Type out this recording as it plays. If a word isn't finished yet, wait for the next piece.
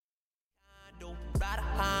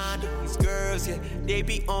These girls, yeah, they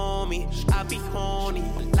be on me. I be horny,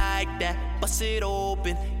 I like that. Bust it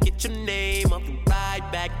open, get your name up and ride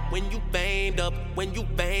back. When you banged up,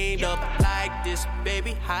 like this,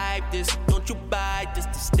 baby, hype this. Don't you buy this,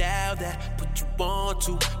 the style that put you on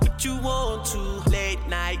to, Late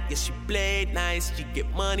night, yeah, she played nice, she get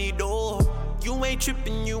money though. You ain't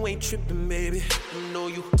trippin', baby. You know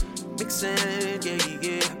you mixin',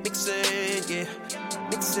 mixin'.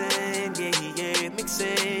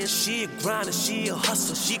 She a grinder, she a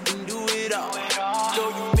hustler, she can do it all. Know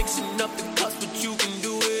you mixin' up the cups, but you can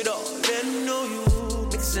do it all. Let them know you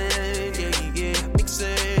mixin',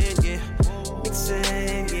 mixin'.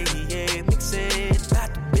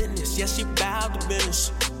 About the business, yeah, she bout the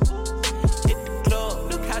business. Hit the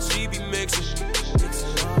club, look how she be mixin'.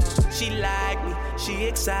 She like me, she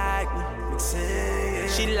excite me.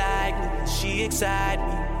 She like me, she excite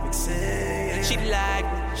me. She like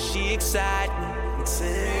me, she excite me.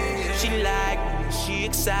 She like me, she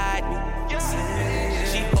excite me.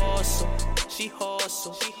 She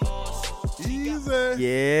hustle. Easy.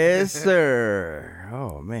 Yes, sir.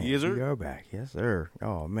 Oh, man. Yes, sir. We are back. Yes, sir.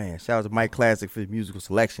 Oh, man. Shout out to Mike Classic for his musical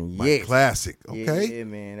selection. My Yes. classic. Okay. Yeah,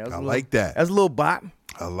 man. I like that. That's a little bop.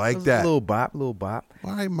 I like that. A little bop.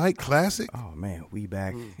 All right, Mike Classic. Oh, man. We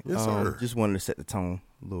back. Yes, sir. Just wanted to set the tone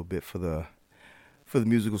a little bit for the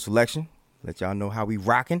musical selection. Let y'all know how we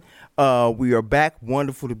rocking. We are back.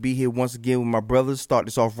 Wonderful to be here once again with my brothers. Start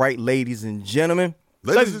this off right, ladies and gentlemen.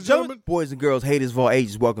 Ladies and gentlemen. Boys and girls, haters of all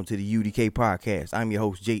ages, welcome to the UDK podcast. I'm your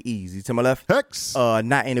host, Jay Easy. To my left, Hex.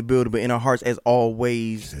 not in the building, but in our hearts as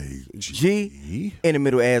always. G. In the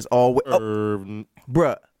middle as always. Oh,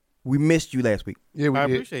 bruh, we missed you last week. Yeah, we I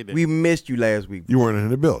did. appreciate that. We missed you last week. You weren't in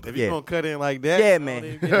the building. If you're Yeah. going to cut in like that. Yeah, I man.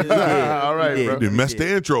 don't even get this. All right, Yeah. bro. You messed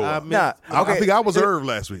the intro up. Nah, I okay. think I was Irv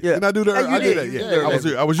last week. Yeah. Didn't I do that? You I did did. that. You Yeah, did. I was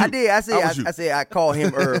you. I was you. I did. I said I called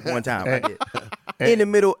him Irv one time. I did. In the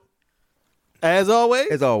middle As always,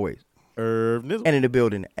 as always. Irv Nizzle. And in the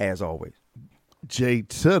building as always. Jay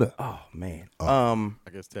Tutter. Oh, man. I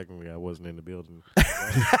guess technically I wasn't in the building. You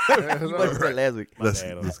wasn't there last week. Let's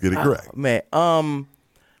get it correct. Man,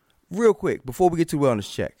 real quick, before we get to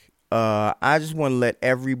wellness check, I just want to let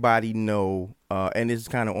everybody know, and this is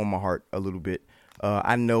kind of on my heart a little bit.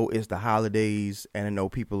 I know it's the holidays, and I know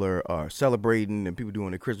people are celebrating and people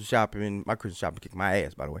doing their Christmas shopping. My Christmas shopping kicked my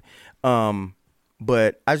ass, by the way.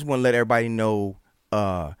 But I just want to let everybody know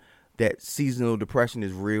that seasonal depression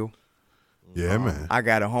is real. Yeah, man. I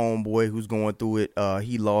got a homeboy who's going through it.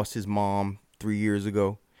 He lost his mom 3 years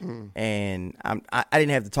ago. And I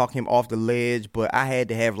didn't have to talk him off the ledge, but I had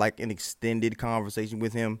to have like an extended conversation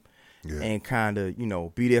with him and kind of,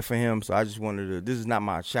 be there for him. So I just wanted to, this is not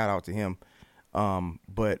my shout out to him,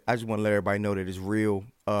 but I just want to let everybody know that it's real.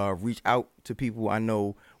 Reach out to people. I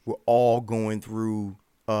know we're all going through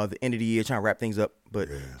the end of the year trying to wrap things up, but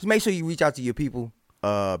just make sure you reach out to your people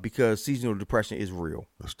because seasonal depression is real.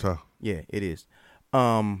 That's tough. Yeah, it is.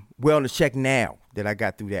 Wellness check now that I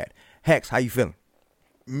got through that. Hex, how you feeling?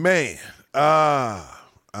 Man,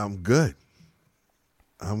 I'm good.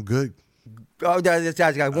 Oh, I just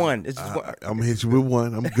got one. It's just one. I'm gonna hit you with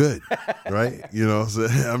one. I'm good, right? So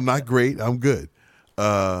I'm not great. I'm good.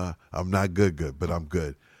 I'm not good, but I'm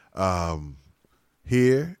good.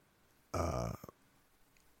 Here,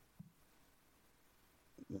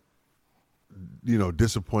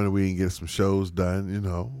 disappointed we didn't get some shows done.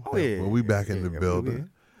 Oh, yeah. But we back in the building.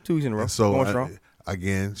 2 weeks in a row. And so Going strong.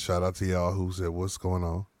 again, shout out to y'all who said what's going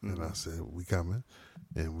on, and I said we coming,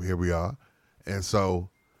 and here we are, and so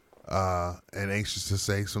and anxious to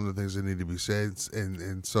say some of the things that need to be said,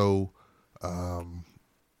 and so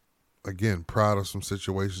again, proud of some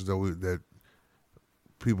situations that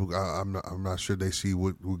people I'm not sure they see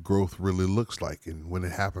what growth really looks like, and when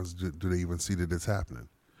it happens, do they even see that it's happening?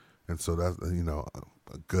 And so that's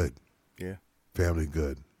good, family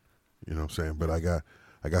good, you know what I'm saying. But I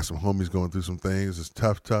got some homies going through some things. It's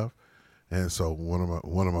tough, and so one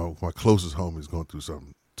of my closest homies going through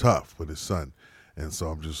something tough with his son, and so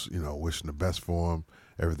I'm just wishing the best for him,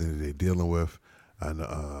 everything that they're dealing with, and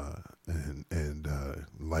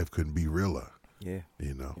life couldn't be realer. Yeah.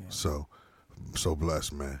 So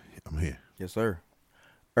blessed, man. I'm here. Yes, sir.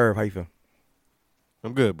 Irv, how you feel?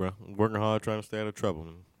 I'm good, bro. I'm working hard trying to stay out of trouble.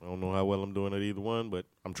 I don't know how well I'm doing at either one, but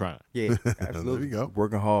I'm trying. Yeah, absolutely. There you go.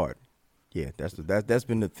 Working hard. Yeah, that's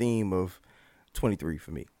been the theme of 23 for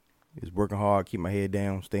me. Is working hard, keep my head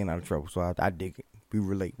down, staying out of trouble. So I dig it. We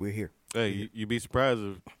relate. We're here. Hey, you'd be surprised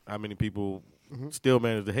of how many people still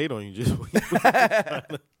manage to hate on you just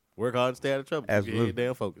work hard and stay out of trouble. Absolutely. Keep your head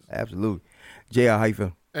down focused. Absolutely. JR, how you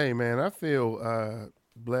feel? Hey, man, I feel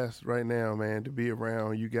blessed right now, man, to be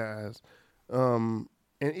around you guys.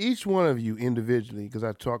 And each one of you individually, because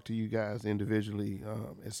I talked to you guys individually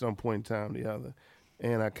at some point in time or the other,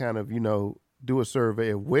 and I kind of, do a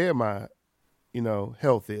survey of where my,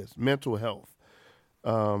 health is, mental health,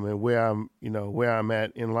 and where I'm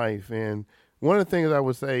at in life. And one of the things I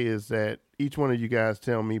would say is that each one of you guys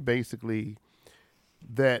tell me basically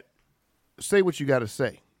that say what you got to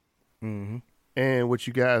say. Mm-hmm. And what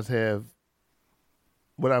you guys have,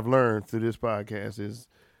 what I've learned through this podcast is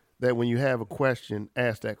that when you have a question,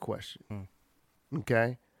 ask that question.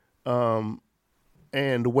 Okay? And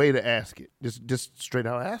the way to ask it, just straight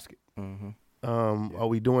out ask it. Mm-hmm. Are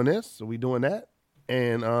we doing this? Are we doing that?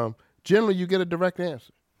 And generally you get a direct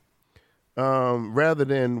answer. Rather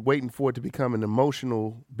than waiting for it to become an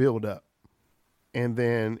emotional buildup and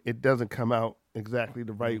then it doesn't come out exactly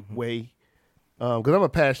the right way. Because I'm a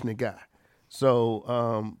passionate guy.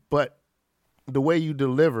 So, but the way you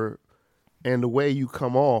deliver and the way you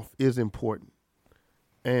come off is important.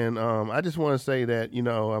 And I just want to say that,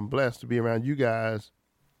 I'm blessed to be around you guys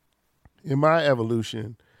in my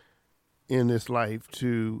evolution in this life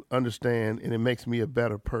to understand, and it makes me a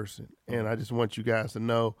better person. And I just want you guys to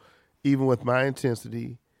know, even with my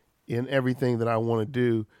intensity in everything that I want to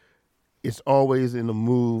do, it's always in a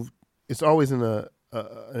move. It's always in an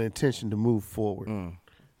intention to move forward.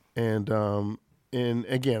 And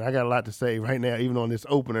again, I got a lot to say right now, even on this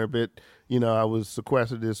opener. But I was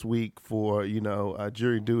sequestered this week for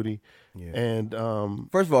jury duty. Yeah. And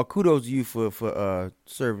first of all, kudos to you for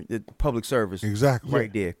serving public service. Exactly.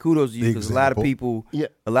 Right there. Kudos to you because a lot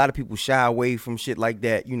of people shy away from shit like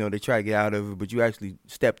that. They try to get out of it, but you actually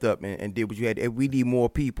stepped up and did what you had. And we need more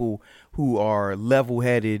people who are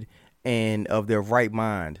level-headed and of their right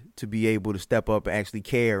mind to be able to step up and actually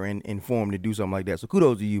care and inform to do something like that. So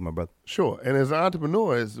kudos to you, my brother. Sure. And as an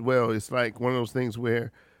entrepreneur as well, it's like one of those things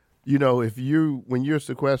where, when you're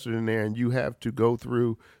sequestered in there and you have to go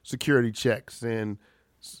through security checks and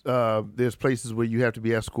there's places where you have to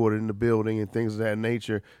be escorted in the building and things of that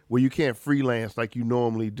nature where you can't freelance like you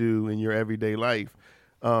normally do in your everyday life.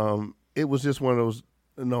 It was just one of those,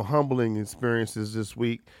 humbling experiences this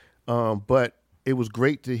week. But it was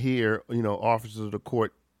great to hear, officers of the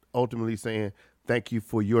court ultimately saying, thank you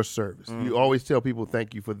for your service. You always tell people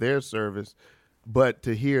thank you for their service, but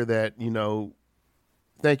to hear that,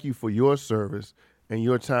 thank you for your service and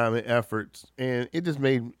your time and efforts. And it just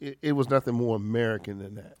made, it was nothing more American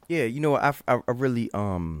than that. Yeah. I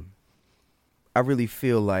really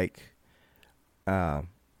feel like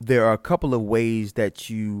there are a couple of ways that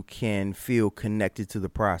you can feel connected to the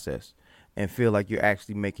process and feel like you're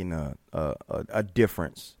actually making a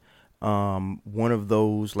difference. One of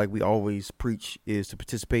those, like we always preach, is to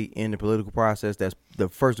participate in the political process. That's the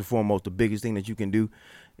first and foremost, the biggest thing that you can do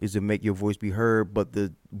is to make your voice be heard. But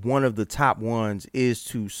one of the top ones is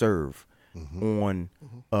to serve on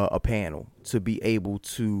a panel, to be able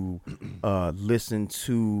to listen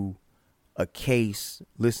to a case,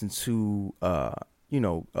 listen to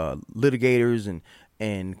litigators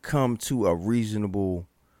and come to a reasonable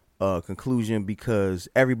conclusion, because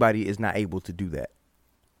everybody is not able to do that.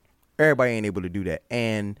 Everybody ain't able to do that.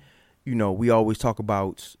 And, we always talk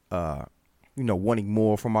about, wanting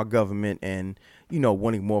more from our government and,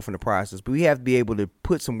 wanting more from the process. But we have to be able to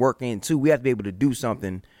put some work in, too. We have to be able to do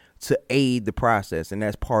something to aid the process. And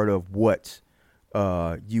that's part of what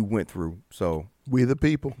you went through. So We the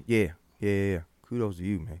people. Yeah. Kudos to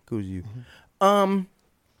you, man. Kudos to you.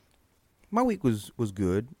 My week was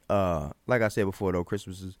good. Like I said before, though,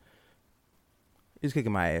 Christmas is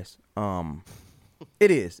kicking my ass.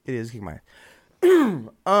 It is kicking my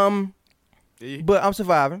ass. But I'm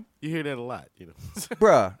surviving. You hear that a lot,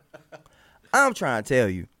 Bruh, I'm trying to tell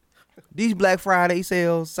you, these Black Friday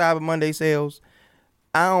sales, Cyber Monday sales,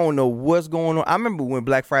 I don't know what's going on. I remember when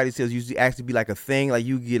Black Friday sales used to actually be like a thing, like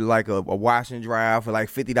you get like a wash and dry for like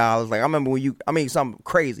 $50. Like I remember when something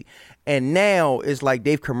crazy. And now it's like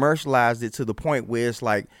they've commercialized it to the point where it's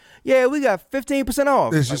like, yeah, we got 15%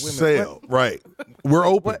 off. It's like, just a sale, right? We're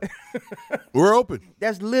open. We're open.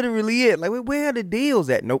 That's literally it. Like, where are the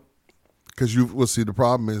deals at? Nope. Because see, the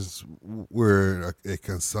problem is we're a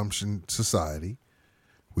consumption society.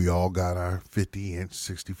 We all got our 50-inch,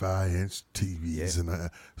 65-inch TVs, and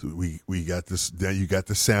so we got this. Then you got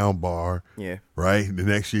the sound bar, right. The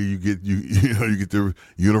next year you get the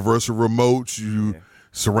universal remotes,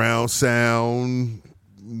 surround sound.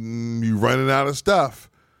 You running out of stuff,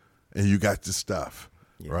 and you got the stuff,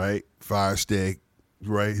 right? Fire stick,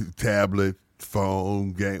 right? Tablet,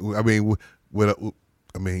 phone, game.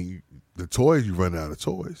 The toys, you run out of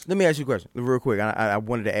toys. Let me ask you a question real quick. I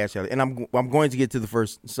wanted to ask you, and I'm going to get to the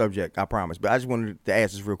first subject, I promise. But I just wanted to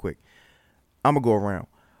ask this real quick. I'm going to go around.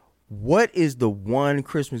 What is the one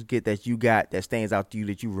Christmas gift that you got that stands out to you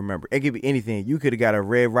that you remember? It could be anything. You could have got a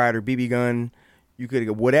Red Ryder BB gun. You could have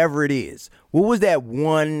got whatever it is. What was that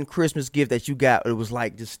one Christmas gift that you got? It was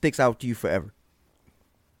like just sticks out to you forever.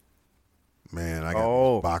 Man, I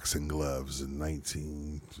got these boxing gloves in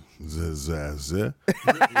 19.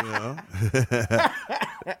 You know?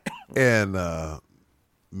 And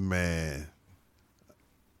man,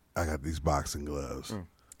 I got these boxing gloves.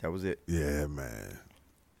 That was it. Yeah, man.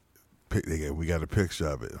 We got a picture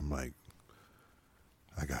of it. I'm like,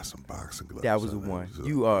 I got some boxing gloves. That was the one.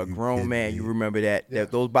 You are a grown man. You remember that? Yeah.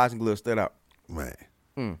 Those boxing gloves stood out. Man.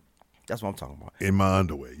 That's what I'm talking about. In my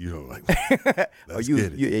underwear, you know, like, let's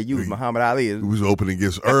get it. You was Muhammad Ali. We was opening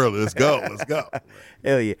gifts early. Let's go. Let's go.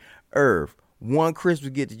 Hell yeah. Irv, one Christmas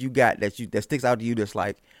gift that you got that sticks out to you that's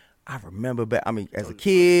like, I remember back, as a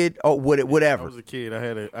kid or whatever. I was a kid. I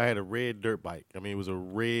had a red dirt bike. I mean, it was a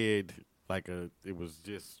red, it was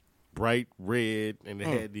just bright red, and it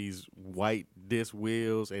had these white disc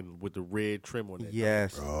wheels and with the red trim on it.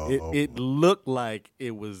 Yes. It looked like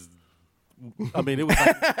it was. I mean, it was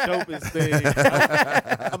like the dopest thing.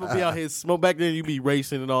 I'm gonna be out here smoke. Back then, you be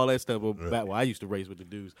racing and all that stuff. Well, I used to race with the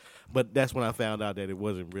dudes, but that's when I found out that it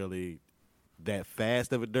wasn't really that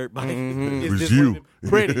fast of a dirt bike. It's It was just you.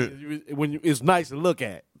 pretty. It's nice to look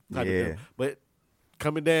at. type of Yeah. thing. But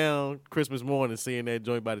coming down Christmas morning, seeing that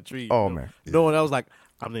joint by the tree, Man. knowing I was like,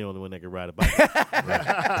 I'm the only one that can ride a bike.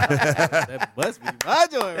 That must be my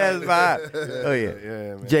joint. That's right fine. Oh yeah.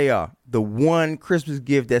 Yeah, man. JR, the one Christmas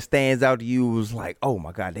gift that stands out to you was like, oh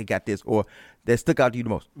my God, they got this, or that stuck out to you the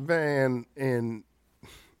most. Man, and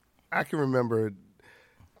I can remember.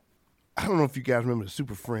 I don't know if you guys remember the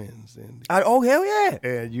Super Friends and Oh hell yeah.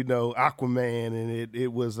 and Aquaman, and it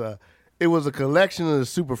was a collection of the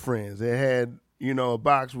Super Friends. It had a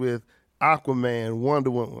box with Aquaman,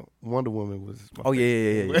 Wonder Woman. Wonder Woman was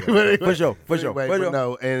Yeah. For sure.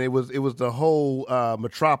 No, and it was the whole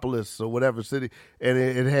Metropolis or whatever city, and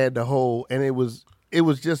it had the whole, and it was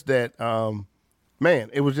just that man,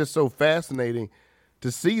 it was just so fascinating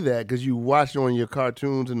to see that, because you watch it on your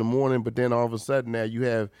cartoons in the morning, but then all of a sudden now you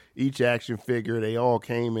have each action figure. They all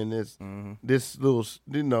came in this little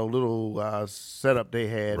setup they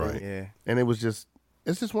had, Right. and it was just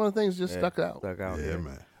one of the things that just stuck out. Yeah,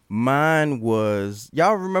 man. Mine was,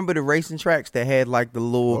 y'all remember the racing tracks that had like the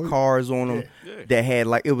little cars on them that had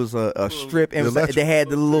like, it was a strip and they had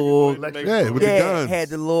the little, with the guns. had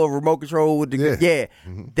the little remote control with the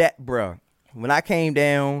that bruh. When I came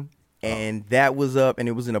down and that was up and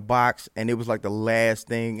it was in a box and it was like the last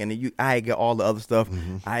thing, and I had got all the other stuff.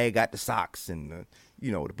 I had got the socks and the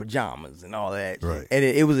the pajamas and all that. Right. And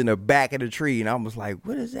it was in the back of the tree, and I was like,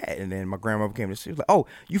 what is that? And then my grandmother came to see, she was like, oh,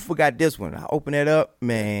 you forgot this one. I opened that up,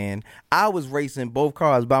 man. I was racing both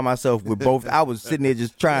cars by myself with both. I was sitting there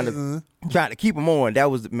just trying to keep them on. That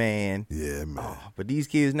was, man. Yeah, man. But these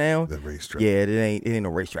kids now, That racetrack. yeah, it ain't no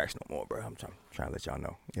racetracks no more, bro. I'm trying to let y'all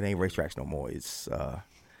know. It ain't racetracks no more. It's,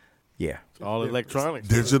 All electronics.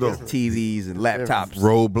 Digital. TVs and laptops.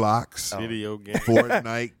 Roblox. Video games.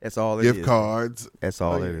 Fortnite. That's all it gift is. cards. That's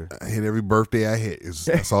all it is. I hit every birthday I hit.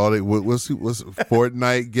 That's all they. What's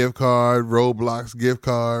Fortnite gift card, Roblox gift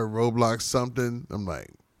card, Roblox something. I'm like,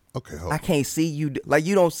 okay, hold I on. can't see you, like,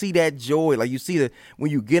 you don't see that joy. Like, you see when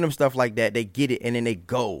you get them stuff like that, they get it and then they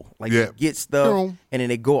go. Like, Yeah. they get stuff Boom. and then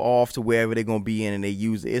they go off to wherever they're going to be in and they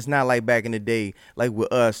use it. It's not like back in the day, like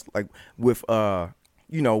with us, like with,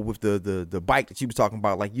 with the bike that you was talking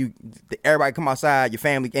about, like everybody come outside, your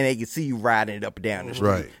family, and they can see you riding it up and down the street.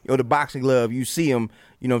 Right. The boxing glove, you see them,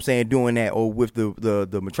 doing that, or with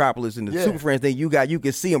the Metropolis and the Super Friends thing, you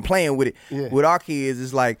can see them playing with it. Yeah. With our kids,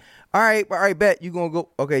 it's like, all right, bet you gonna go,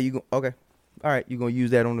 okay, all right, you gonna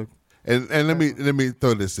use that on the. And let me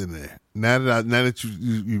throw this in there. Now that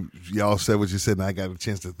y'all said what you said, and I got a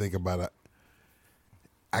chance to think about it.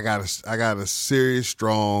 I got a serious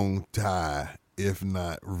strong tie. If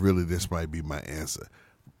not, really, this might be my answer.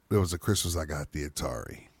 There was a Christmas I got the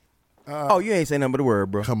Atari. You ain't saying nothing but the word,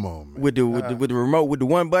 bro. Come on, man. With the remote, with the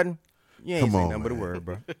one button, you ain't Come saying on, nothing but the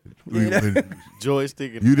man. word, bro.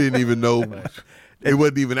 Joystick. And You didn't even know it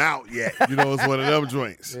wasn't even out yet. It was one of them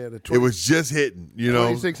joints. Yeah, it was just hitting.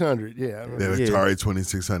 2600. Yeah, I remember. That Atari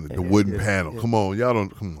 2600, the wooden panel. Come on, y'all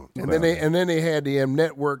don't. Come on. And then they had the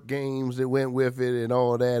network games that went with it and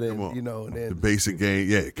all that, and Come on. and then The basic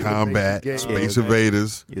game, Combat, game. Space Yeah.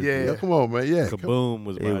 Invaders. Yeah. Come on, man. Yeah, Kaboom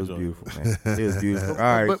was It my was joint. beautiful, man. It was beautiful.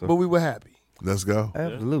 All right, but we were happy. let's go.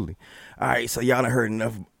 absolutely. All right, so y'all done heard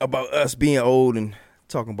enough about us being old and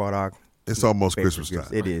talking about our, It's almost Favorite Christmas gifts.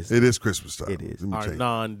 time. It is. It is Christmas time. It is. Let me Our tell you.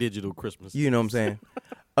 non-digital Christmas. you know what I'm saying?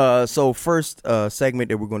 So first segment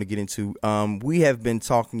that we're going to get into, we have been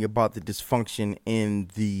talking about the dysfunction in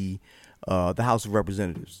the House of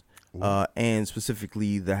Representatives, and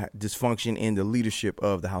specifically the dysfunction in the leadership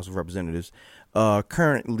of the House of Representatives.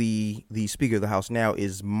 Currently, the Speaker of the House now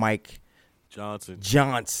is Mike Johnson.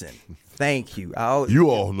 Thank you. You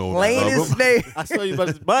all know plainest name. I saw you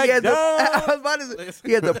about to Mike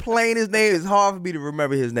He had the plainest name. It's hard for me to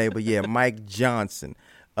remember his name, but yeah, Mike Johnson.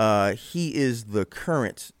 He is the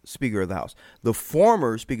current Speaker of the House. The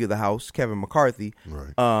former Speaker of the House, Kevin McCarthy,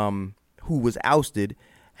 who was ousted,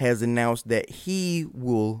 has announced that he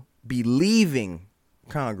will be leaving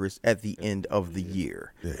Congress at the end of the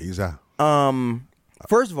year. Yeah, he's out.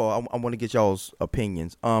 First of all, I want to get y'all's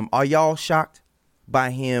opinions. Are y'all shocked by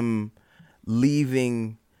him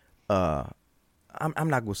leaving? I'm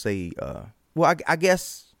not gonna say. Well, I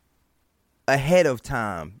guess ahead of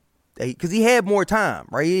time. Because he had more time,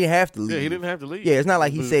 right? He didn't have to leave. Yeah, he didn't have to leave. Yeah, it's not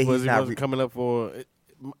like he said he's not coming up for.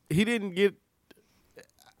 He didn't get.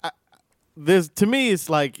 To me, it's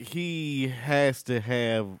like he has to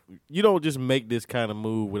have. You don't just make this kind of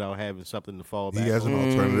move without having something to fall back. He has an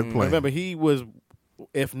alternative plan. Remember, he was,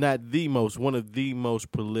 if not one of the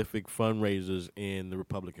most prolific fundraisers in the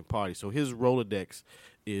Republican Party. So his Rolodex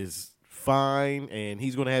is fine, and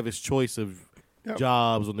he's going to have his choice of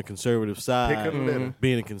jobs on the conservative side,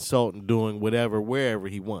 being a consultant, doing whatever, wherever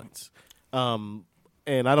he wants. And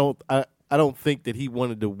I don't think that he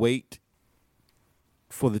wanted to wait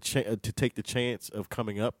for to take the chance of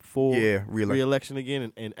coming up for re-election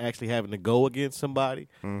again and actually having to go against somebody.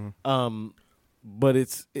 But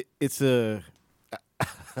it's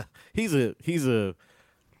he's a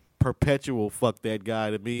perpetual fuck that guy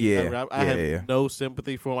to me. I have no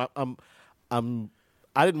sympathy for him.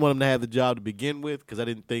 I didn't want him to have the job to begin with because I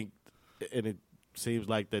didn't think, and it seems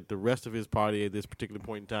like that the rest of his party at this particular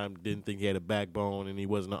point in time didn't think he had a backbone and he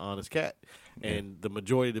wasn't an honest cat. And the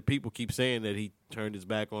majority of the people keep saying that he turned his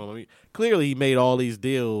back on him. I mean, clearly he made all these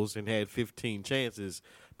deals and had 15 chances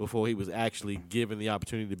before he was actually given the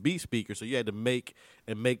opportunity to be speaker. So you had to make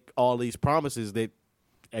all these promises that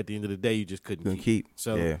at the end of the day you just couldn't keep.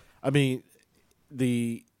 So, I mean,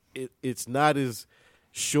 it's not as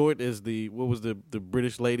short as what was the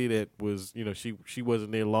British lady that was, she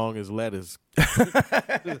wasn't there long as lettuce.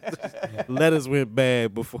 Lettuce went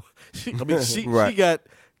bad before she got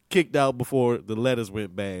kicked out before the lettuce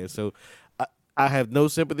went bad. So I have no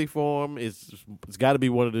sympathy for him. It's got to be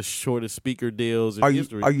one of the shortest speaker deals in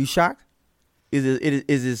history. Are you shocked? Is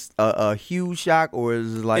this a huge shock, or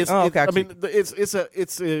is it like it's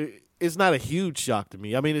not a huge shock to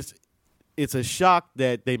me. I mean, it's a shock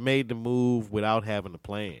that they made the move without having a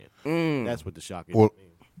plan. That's what the shock is.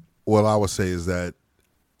 What I would say is that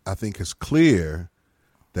I think it's clear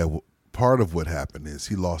that part of what happened is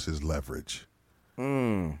he lost his leverage.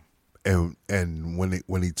 And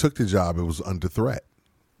when he took the job, it was under threat,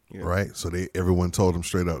 right? So everyone told him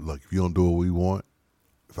straight up, look, if you don't do what we want,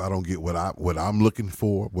 if I don't get what I'm looking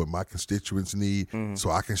for, what my constituents need, so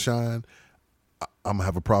I can shine, I'm gonna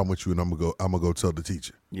have a problem with you, and I'm gonna go tell the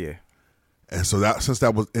teacher. Yeah. And so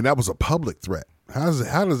that was a public threat. How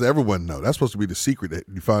does everyone know? That's supposed to be the secret that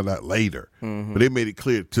you find out later. But they made it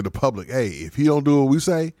clear to the public, hey, if he don't do what we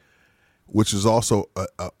say, which is also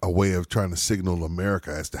a way of trying to signal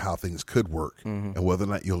America as to how things could work and whether or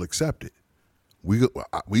not you'll accept it.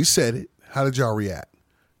 We said it. How did y'all react?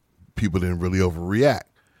 People didn't really overreact.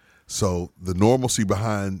 So the normalcy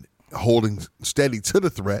behind holding steady to the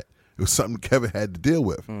threat, it was something Kevin had to deal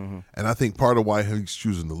with. And I think part of why he's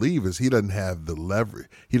choosing to leave is he doesn't have the leverage.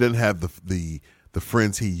 He doesn't have the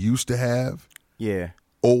friends he used to have. Yeah.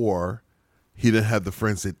 Or he didn't have the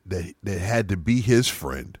friends that had to be his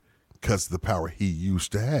friend because of the power he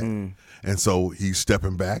used to have. And so he's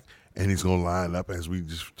stepping back and he's going to line up, as we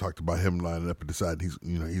just talked about him lining up and deciding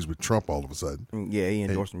he's with Trump all of a sudden. Yeah, he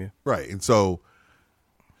endorsed him. Right. And so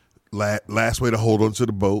last way to hold on to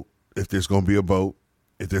the boat, if there's going to be a boat,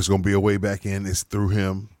 if there's going to be a way back in, it's through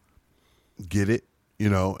him. Get it?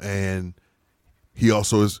 And he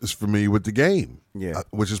also is familiar with the game. Yeah.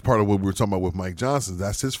 Which is part of what we were talking about with Mike Johnson.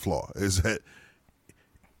 That's his flaw, is that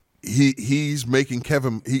he's making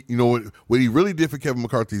Kevin, what he really did for Kevin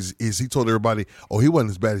McCarthy is he told everybody, oh, he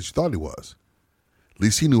wasn't as bad as you thought he was. At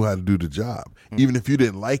least he knew how to do the job. Even if you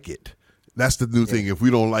didn't like it. That's the new thing. If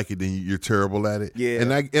we don't like it, then you're terrible at it. Yeah.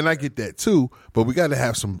 And I get that too, but we got to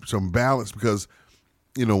have some balance because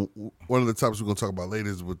one of the topics we're going to talk about later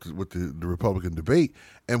is with the Republican debate.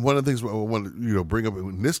 And one of the things I want to bring up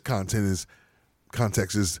in this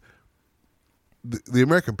context is the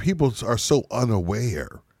American people are so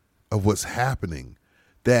unaware of what's happening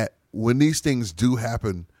that when these things do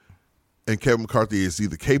happen and Kevin McCarthy is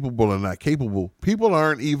either capable or not capable, people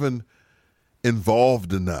aren't even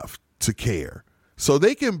involved enough to care. So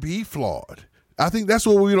they can be flawed. I think that's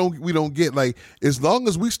what we don't get. Like, as long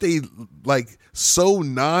as we stay like so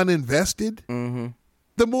non-invested,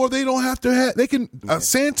 the more they don't have to have. They can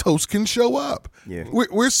Santos can show up. Yeah.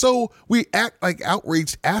 We act like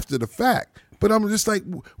outraged after the fact, but I'm just like,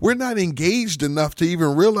 we're not engaged enough to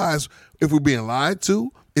even realize if we're being lied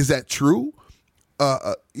to. Is that true?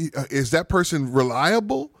 Is that person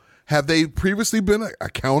reliable? Have they previously been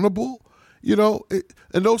accountable?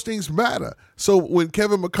 And those things matter. So when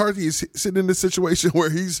Kevin McCarthy is sitting in this situation where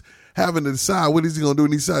he's having to decide what is he going to do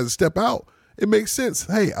when he decides to step out, it makes sense.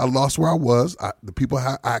 Hey, I lost where I was. The people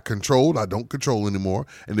I controlled, I don't control anymore.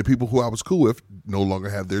 And the people who I was cool with no longer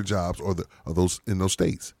have their jobs or those in those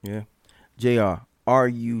states. Yeah. JR, are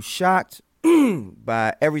you shocked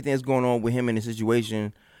by everything that's going on with him in the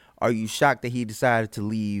situation? Are you shocked that he decided to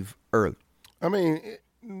leave early? I mean,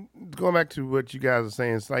 going back to what you guys are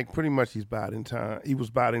saying, it's like pretty much he's biding time. He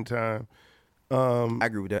was biding time. I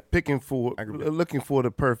agree with that. Looking for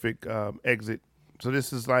the perfect exit. So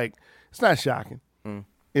this is like, it's not shocking.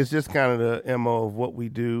 It's just kind of the MO of what we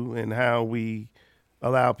do and how we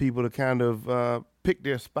allow people to kind of pick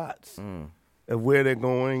their spots of where they're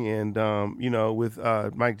going. And, with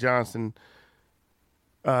Mike Johnson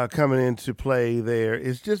coming into play there,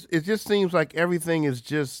 it just seems like everything is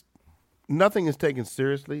just, nothing is taken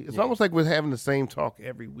seriously. It's almost like we're having the same talk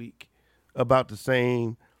every week about the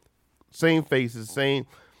same faces, same.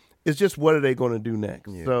 It's just, what are they going to do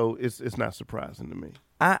next? Yeah. So it's not surprising to me.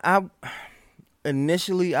 I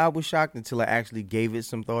initially I was shocked until I actually gave it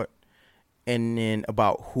some thought, and then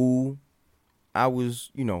about who I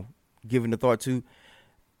was, giving the thought to,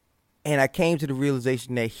 and I came to the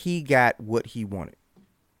realization that he got what he wanted.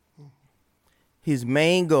 His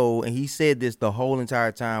main goal, and he said this the whole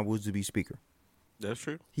entire time, was to be speaker. That's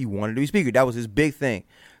true. He wanted to be speaker. That was his big thing.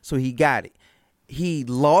 So he got it. He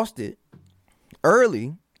lost it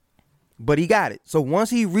early, but he got it. So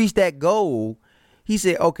once he reached that goal, he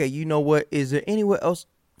said, okay, you know what? Is there anywhere else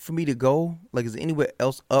for me to go? Like, is there anywhere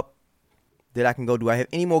else up that I can go? Do I have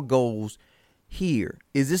any more goals here?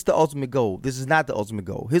 Is this the ultimate goal? This is not the ultimate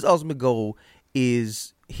goal. His ultimate goal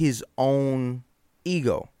is his own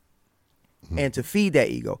ego. And to feed that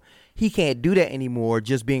ego. He can't do that anymore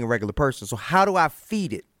just being a regular person. So how do I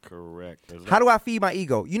feed it? Correct. How do I feed my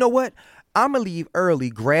ego? You know what? I'm going to leave early,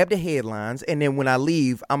 grab the headlines, and then when I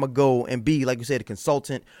leave, I'm going to go and be, like you said, a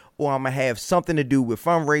consultant, or I'm going to have something to do with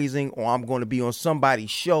fundraising, or I'm going to be on somebody's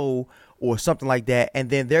show or something like that, and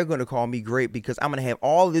then they're going to call me great because I'm going to have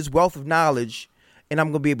all this wealth of knowledge, and I'm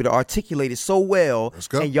going to be able to articulate it so well,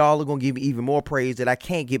 and y'all are going to give me even more praise that I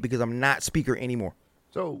can't get because I'm not speaker anymore.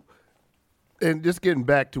 So, and just getting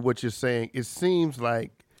back to what you're saying, it seems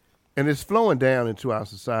like, and it's flowing down into our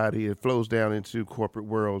society, it flows down into corporate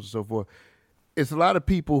worlds and so forth. It's a lot of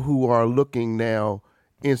people who are looking now,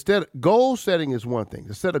 goal setting is one thing,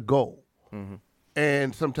 to set a goal. Mm-hmm.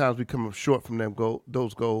 And sometimes we come up short from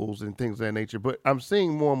those goals and things of that nature. But I'm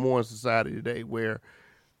seeing more and more in society today where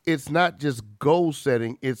it's not just goal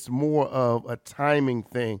setting, it's more of a timing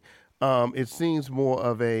thing. It seems more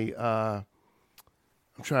of a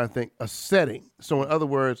I'm trying to think, a setting. So in other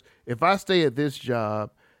words, if I stay at this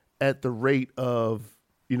job at the rate of,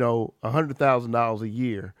 $100,000 a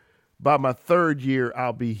year, by my third year,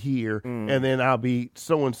 I'll be here, and then I'll be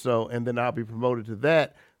so-and-so, and then I'll be promoted to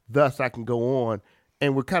that. Thus, I can go on.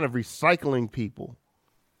 And we're kind of recycling people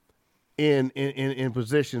in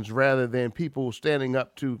positions rather than people standing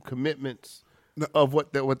up to commitments of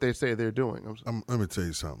what they say they're doing. Let me tell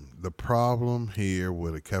you something. The problem here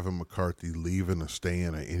with a Kevin McCarthy leaving or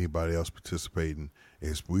staying or anybody else participating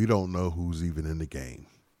is we don't know who's even in the game.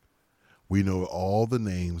 We know all the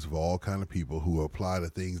names of all kind of people who apply to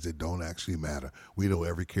things that don't actually matter. We know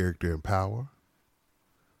every character in Power.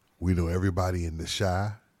 We know everybody in The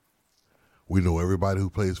Chi. We know everybody who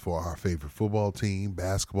plays for our favorite football team,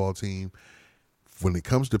 basketball team. When it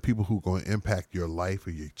comes to people who are going to impact your life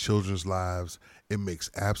or your children's lives, it makes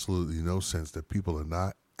absolutely no sense that people are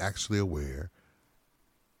not actually aware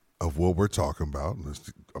of what we're talking about. I'm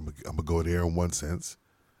going to go there in one sense,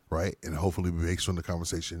 right? And hopefully based on the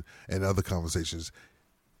conversation and other conversations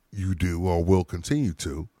you do or will continue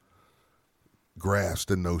to grasp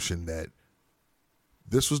the notion that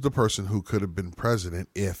this was the person who could have been president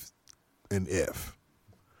if.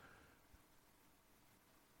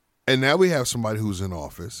 And now we have somebody who's in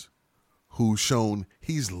office who's shown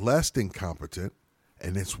he's less than competent.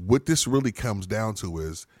 And it's what this really comes down to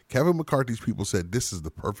is Kevin McCarthy's people said this is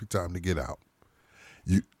the perfect time to get out.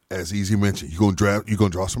 You, as Easy mentioned, you're gonna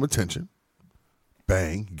draw some attention.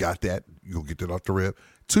 Bang, got that. You're going to get that off the rip.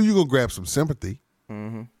 2, you're going to grab some sympathy.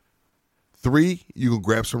 3, you're going to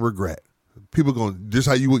grab some regret. People going, just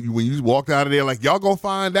how you when you walked out of there, like, y'all going to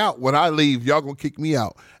find out when I leave, y'all going to kick me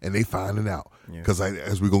out. And they finding out. Because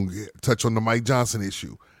as we're going to touch on the Mike Johnson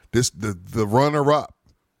issue, the runner-up,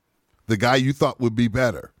 the guy you thought would be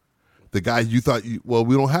better, the guy you thought,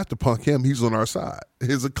 we don't have to punk him. He's on our side.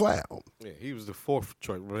 He's a clown. Yeah, he was the 4th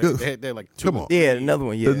choice. They had like 2. Come on. Yeah, another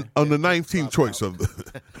one. Yeah, On the 19th choice of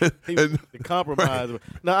the He was the compromise.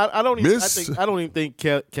 No, I don't even. I don't even think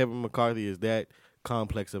Kevin McCarthy is that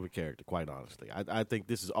complex of a character. Quite honestly, I think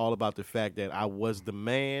this is all about the fact that I was the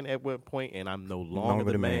man at one point, and I'm no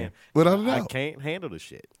longer the man. Without a I doubt. can't handle the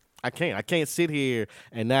shit. I can't sit here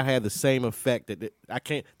and not have the same effect that I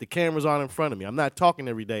can't. The cameras aren't in front of me. I'm not talking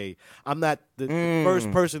every day. I'm not the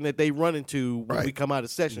first person that they run into when we come out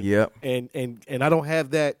of session. Yep. And I don't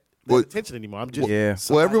have that attention anymore. I'm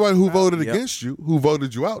just Well, everybody who voted against you, who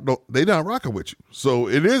voted you out, they not rocking with you. So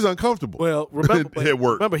it is uncomfortable. Well, remember, it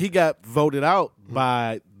worked. Remember, he got voted out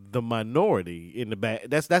by the minority in the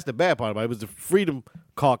bad. That's the bad part about it. It was the Freedom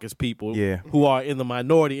Caucus people who are in the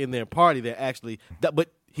minority in their party that actually.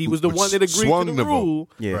 But he was the one that agreed to the rule.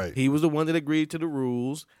 Yeah. Right. He was the one that agreed to the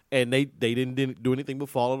rules, and they didn't do anything but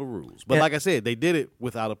follow the rules. But like I said, they did it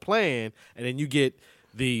without a plan, and then you get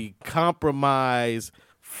the compromise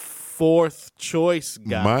 4th choice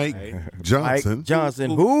guy, Mike Johnson. Mike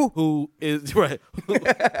Johnson, who is right,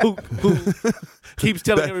 who keeps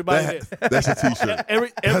telling everybody That's a T-shirt.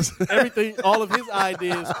 everything, all of his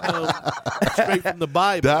ideas come straight from the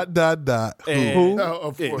Bible. ... And- No,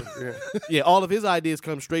 of course. Yeah. Yeah, all of his ideas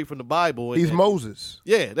come straight from the Bible. He's Moses.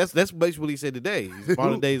 Yeah, that's basically what he said today. He's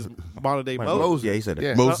modern day Moses. Moses. Yeah, he said that.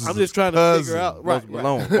 Yeah. Moses I'm just trying to figure out. Right,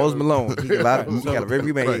 Moses Malone. He got a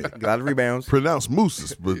lot of rebounds. Pronounced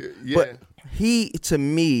Mooses, but Yeah. But he, to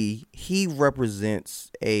me, he represents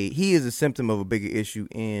he is a symptom of a bigger issue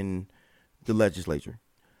in the legislature.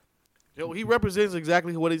 He represents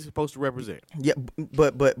exactly what he's supposed to represent. Yeah,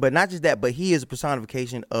 but not just that, but he is a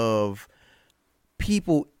personification of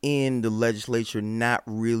people in the legislature not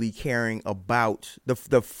really caring about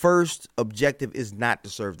the first objective is not to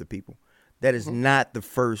serve the people. That is not the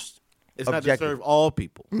first It's objective. not to serve all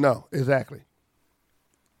people. No, exactly.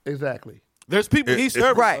 There's people he's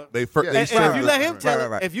serving. right. they And if serve you let him tell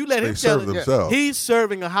Right. it, if you let him They tell serve it, themselves. he's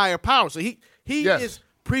serving a higher power. So he Yes. is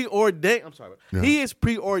preordained. I'm sorry. Yeah. He is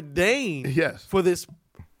preordained Yes. for this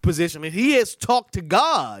position, and he has talked to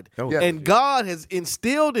God, Yes. and God has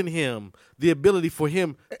instilled in him the ability for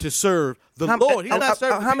him to serve the Lord. He's not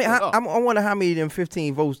serving how many? people at all. I wonder how many of them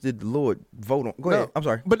 15 votes did the Lord vote on? Go ahead. I'm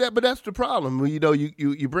sorry. But that's the problem.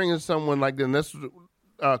 You bring in someone like that. And that's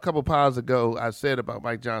a couple pods ago I said about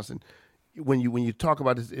Mike Johnson. When you talk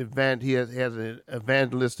about this event, he has an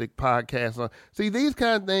evangelistic podcast on. See, these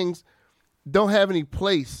kind of things don't have any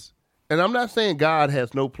place. And I'm not saying God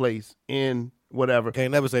has no place in whatever.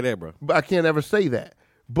 Can't never say that, bro. But I can't ever say that.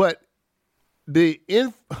 But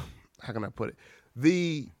how can I put it?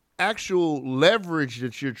 The actual leverage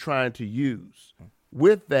that you're trying to use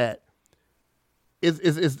with that is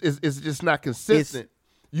just not consistent.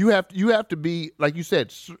 You have to be, like you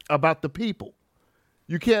said, about the people.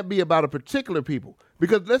 You can't be about a particular people.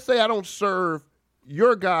 Because let's say I don't serve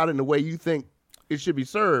your God in the way you think it should be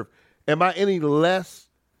served. Am I any less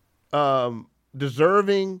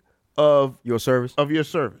deserving of Your service. your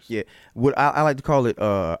service? Yeah, what I like to call it,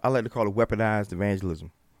 weaponized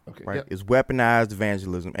evangelism. Okay. Right, Yep. it's weaponized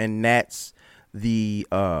evangelism, and that's the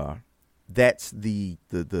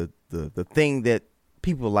thing that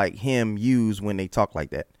people like him use when they talk like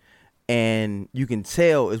that, and you can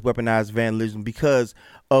tell it's weaponized evangelism because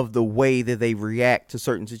of the way that they react to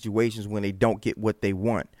certain situations when they don't get what they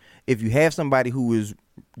want. If you have somebody who is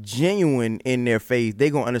genuine in their faith, they're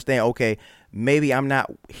gonna understand. Okay, maybe I'm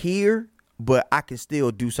not here, but I can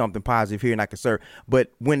still do something positive here and I can serve.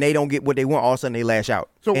 But when they don't get what they want, all of a sudden they lash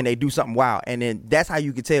out and they do something wild. And then that's how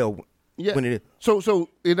you can tell when it is. So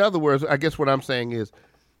in other words, I guess what I'm saying is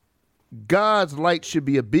God's light should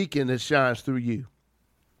be a beacon that shines through you.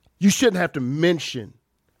 You shouldn't have to mention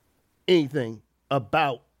anything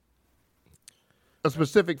about a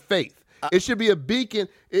specific faith. It should be a beacon.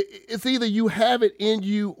 It's either you have it in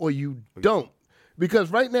you or you don't.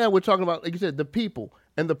 Because right now we're talking about, like you said, the people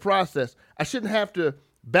and the process. I shouldn't have to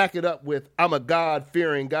back it up with I'm a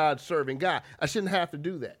God-fearing, God-serving guy. I shouldn't have to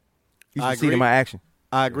do that. You I should see it agree. in my action.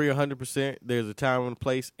 I agree 100%. There's a time and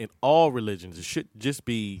place in all religions. It should just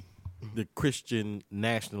be the Christian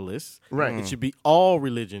nationalists. Right. It should be all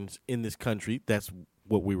religions in this country. That's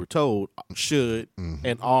what we were told should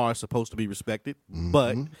and are supposed to be respected.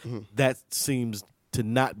 But that seems to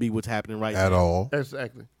not be what's happening right At now. all.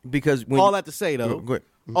 Exactly. Because when All that to say though, Go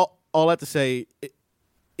ahead. all that to say,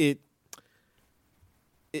 it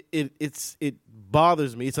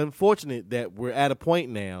bothers me. It's unfortunate that we're at a point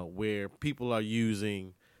now where people are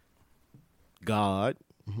using God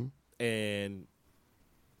and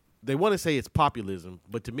they want to say it's populism,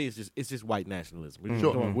 but to me, it's just white nationalism. We're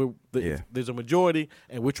just doing- There's a majority,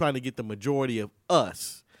 and we're trying to get the majority of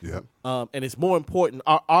us. Yeah. And it's more important.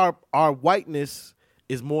 Our whiteness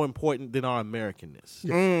is more important than our Americanness.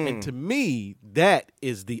 And to me, that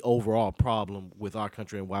is the overall problem with our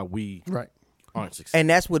country and why we aren't successful. and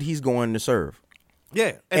that's what he's going to serve.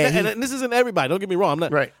 Yeah, And and this isn't everybody. Don't get me wrong. I'm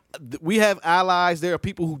not Right. We have allies. There are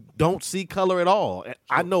people who don't see color at all. And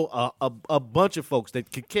I know a bunch of folks that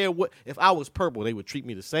could care what. If I was purple, they would treat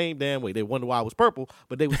me the same damn way. They wonder why I was purple,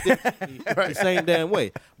 but they would still treat me the same damn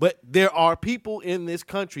way. But there are people in this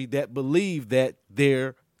country that believe that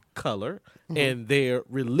their color and their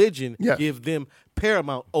religion give them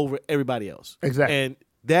paramount over everybody else. Exactly. And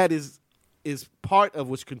that is part of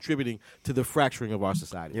what's contributing to the fracturing of our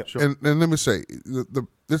society. Yep. And let me say,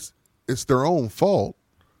 it's their own fault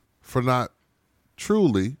for not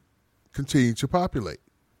truly continuing to populate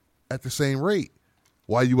at the same rate.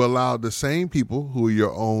 While you allow the same people who are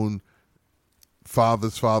your own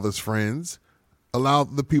father's friends, allow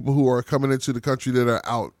the people who are coming into the country that are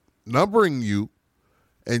outnumbering you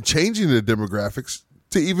and changing the demographics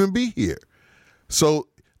to even be here. So,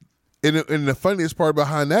 and the funniest part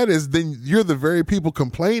behind that is then you're the very people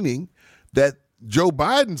complaining that Joe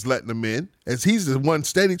Biden's letting them in, as he's the one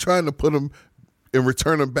steady trying to put them and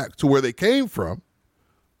return them back to where they came from,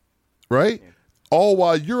 right? Yeah. All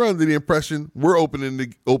while you're under the impression we're opening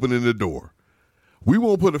the door. We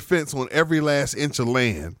won't put a fence on every last inch of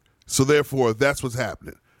land, so therefore that's what's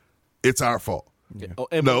happening. It's our fault. Yeah.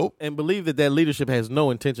 And believe that leadership has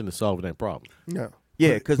no intention of solving that problem. No.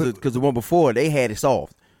 Yeah, because the one before, they had it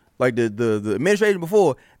solved. Like the administration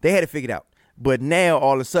before, they had it figured out. But now,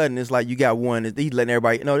 all of a sudden, it's like you got one. He's letting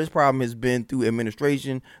everybody know this problem has been through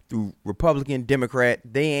administration, through Republican, Democrat.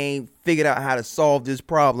 They ain't figured out how to solve this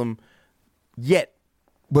problem yet.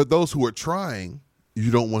 But those who are trying,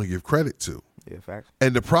 you don't want to give credit to. Yeah, facts.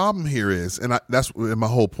 And the problem here is, and my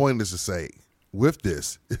whole point is to say, with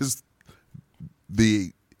this, is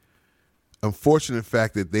the unfortunate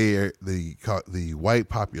fact that the white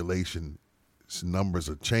population numbers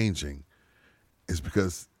are changing is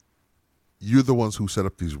because you're the ones who set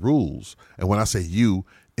up these rules. And when I say you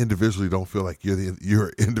individually don't feel like you're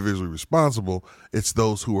individually responsible, it's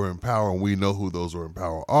those who are in power, and we know who those who are in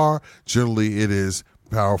power are. Generally, it is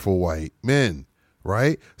powerful white men,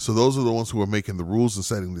 right? So those are the ones who are making the rules and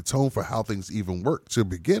setting the tone for how things even work to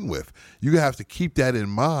begin with. You have to keep that in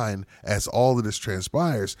mind as all of this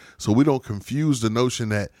transpires, so we don't confuse the notion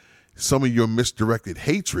that some of your misdirected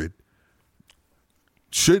hatred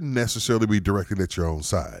shouldn't necessarily be directed at your own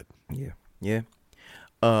side. Yeah.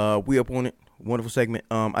 We up on it. Wonderful segment.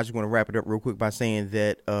 I just want to wrap it up real quick by saying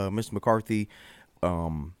that Mr. McCarthy,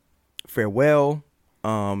 farewell.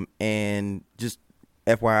 And just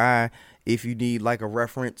FYI, if you need like a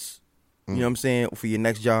reference, you know what I'm saying, for your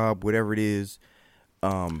next job, whatever it is,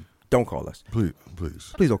 don't call us. Please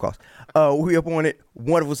don't call us. We up on it.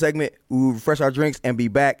 Wonderful segment. We'll refresh our drinks and be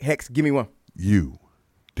back. Hex, give me one.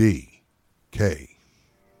 UDK.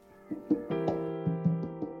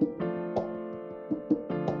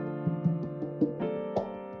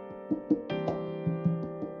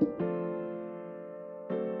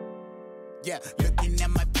 Yeah, looking at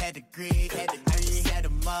my pedigree, I just set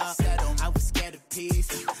 'em up. I was scared of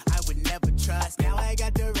peace, I would never trust. Now I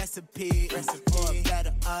got the recipe for a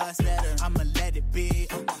better us. I'ma let it be.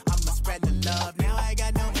 I'ma spread the love. Now I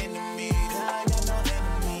got no enemies. Now I got no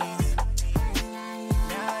enemies.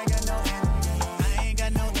 Now I got no enemies. I ain't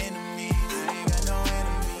got no enemies. I ain't got no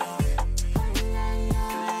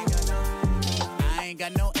enemies. I ain't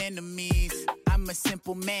got no enemies. I'm a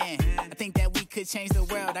simple man. I think that we could change the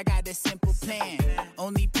world. I got a simple plan.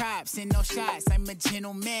 Only props and no shots. I'm a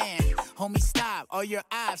gentleman. Homie, stop. All your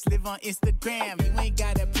ops live on Instagram. You ain't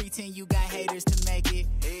gotta pretend you got haters to make it.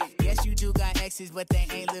 Yes, you do got exes, but they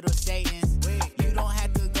ain't little Satans. You don't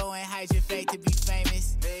have to go and hide your fate to be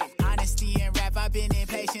famous. Honesty and rap, I've been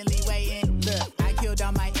impatiently waiting. Look, I killed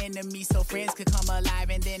all my enemies so friends could come alive,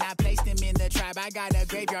 and then I placed them in the tribe. I got a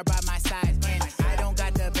graveyard by my side, and I don't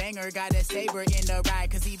got the banger, got a saber in the ride.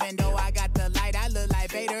 Cause even though I got the light, I look like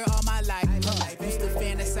Vader all my life. Used to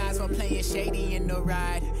fantasize while playing shady in the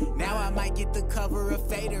ride. Now I might get the cover of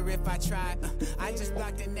Fader if I try. I just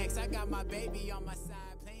blocked the next, I got my baby on my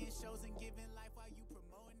side. Playing shows and giving life while you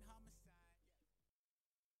promoting homicide.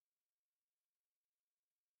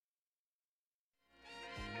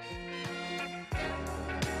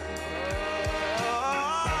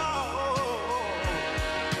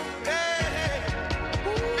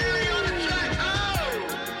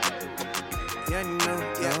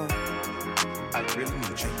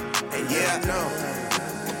 I know.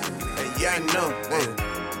 And yeah, I know.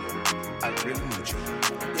 I really need you.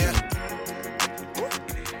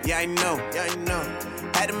 Yeah, I know. Yeah, I know.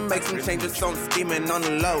 Had to make some changes, so I'm scheming on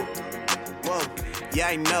the low. Whoa. Yeah,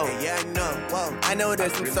 I know. Yeah, I know. Whoa. I know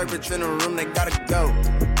there's some serpents in the room, they gotta go.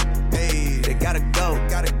 Hey, they gotta go.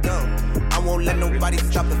 Gotta go. I won't let nobody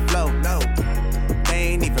stop the flow. No.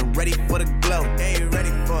 They ain't even ready for the glow. They ain't ready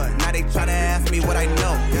for it. Now they try to ask me what I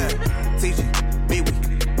know. Yeah. TG,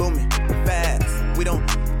 B-Week, booming, fast. We don't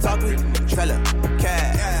talk with Trella,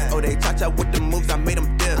 cash. Yeah. Oh, they cha-cha with the moves, I made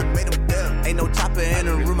them dip. Ain't no chopper in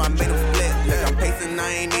the room, I made them split. Like I'm pacing, I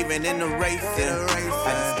ain't even in the race.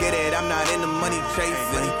 I just get it, I'm not in the money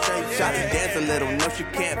chasing. Shawty dance a little, no she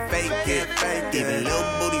can't fake it. Even little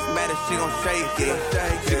booties matter, she gon' shake it.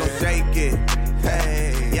 She gon' shake it.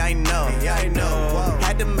 Hey, yeah I know, yeah I know.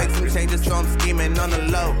 Had to make some changes, so I'm scheming on the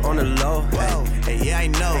low. On the low, hey, yeah I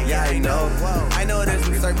know, yeah I know. I know there's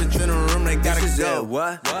some serpents in the room, they gotta go.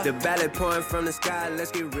 What? The ballot pouring from the sky, let's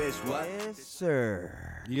get rich. What? Yes, sir.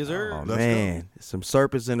 Yes, sir. Oh, man. Some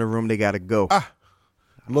serpents in the room, they gotta go. A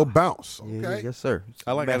little bounce. Yeah, Okay. yes, sir.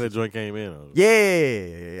 I like how that joint came in.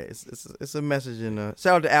 Yeah. It's a message in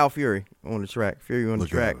shout out to Al Fury on the track. Fury on the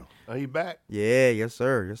Look at track. him. Are you back? Yeah, yes,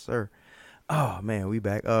 sir. Yes, sir. Oh man, we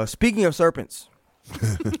back. Speaking of serpents.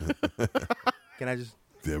 Can I just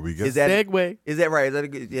There we go. is that Segue. Is that right? Is that a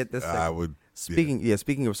good yeah, that's I would.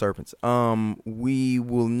 Speaking of serpents, we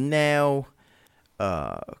will now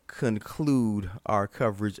conclude our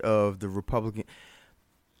coverage of the Republican.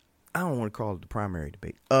 I don't want to call it the primary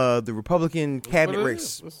debate. The Republican cabinet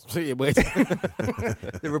race.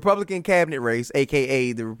 The Republican cabinet race,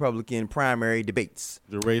 aka the Republican primary debates.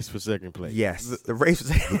 The race for second place. Yes, the race.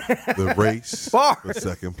 The race Bars. for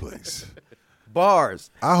second place. Bars.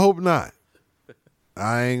 I hope not.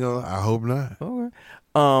 I hope not.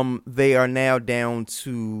 Okay. They are now down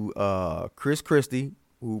to Chris Christie,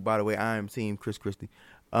 who, by the way, I am team Chris Christie.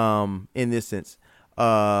 In this sense,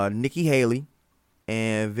 Nikki Haley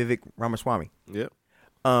and Vivek Ramaswamy. Yep.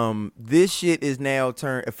 This shit is now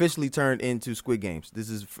officially turned into Squid Games. This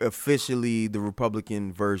is officially the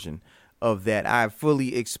Republican version of that. I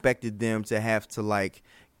fully expected them to have to like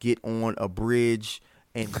get on a bridge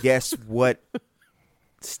and guess what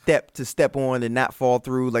step to step on and not fall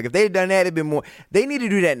through. Like if they had done that, it'd been more. They need to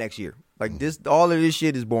do that next year. Like this, all of this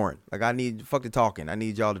shit is boring. Like I need fuck the talking. I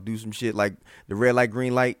need y'all to do some shit like the red light,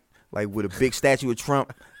 green light, like with a big statue of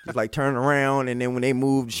Trump, just like turn around and then when they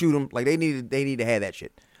move, shoot them. Like they need to have that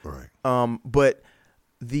shit. Right. But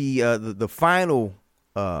the final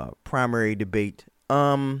primary debate,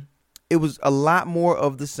 it was a lot more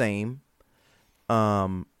of the same.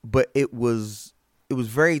 But it was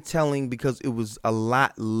very telling because it was a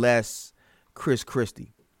lot less Chris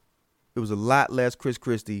Christie. It was a lot less Chris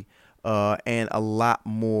Christie, and a lot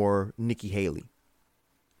more Nikki Haley.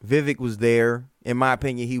 Vivek was there. In my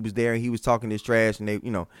opinion, he was there and he was talking this trash and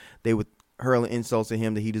they were hurling insults at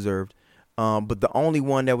him that he deserved. But the only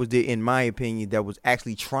one that was there, in my opinion, that was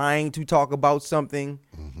actually trying to talk about something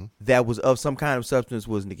that was of some kind of substance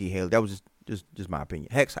was Nikki Haley. That was just my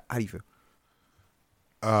opinion. Hex, how do you feel?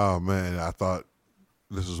 Oh man, I thought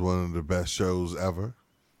this was one of the best shows ever.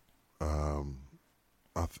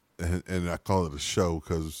 And I call it a show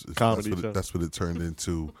because that's what it turned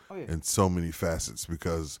into in so many facets.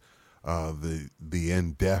 Because the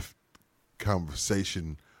in-depth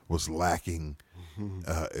conversation was lacking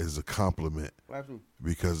as a compliment,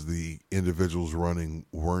 because the individuals running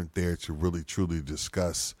weren't there to really truly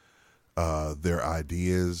discuss their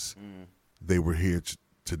ideas. They were here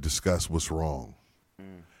to discuss what's wrong.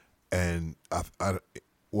 And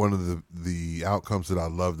one of the outcomes that I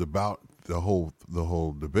loved about the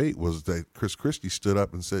whole debate was that Chris Christie stood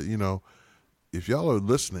up and said, if y'all are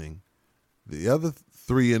listening, the other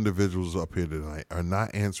three individuals up here tonight are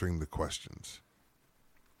not answering the questions.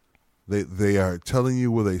 They are telling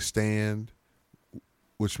you where they stand,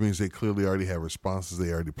 which means they clearly already have responses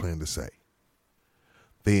they already plan to say.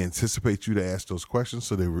 They anticipate you to ask those questions,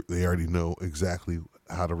 so they already know exactly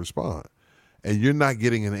how to respond. And you're not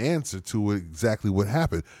getting an answer to exactly what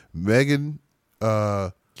happened. Megyn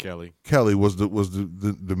Kelly was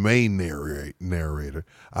the main narrator.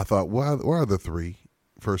 I thought, where are the three?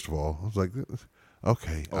 First of all, I was like,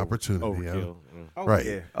 okay, opportunity. Overkill. Right.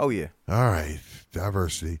 Yeah. Oh yeah. All right,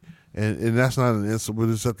 diversity, and that's not an insult, but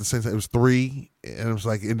it's at the same time. It was three, and it was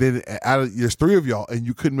like, and then there's three of y'all, and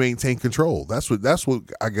you couldn't maintain control. That's what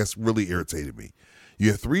I guess really irritated me.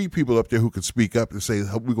 You have three people up there who can speak up and say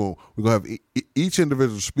we're gonna have each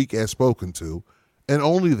individual speak as spoken to, and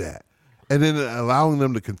only that. And then allowing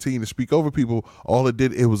them to continue to speak over people, all it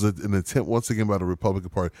did, it was an attempt once again by the Republican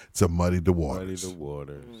Party to muddy the waters.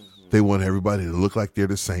 They want everybody to look like they're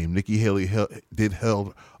the same. Nikki Haley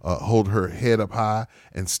hold her head up high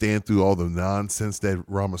and stand through all the nonsense that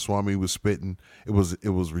Ramaswamy was spitting. It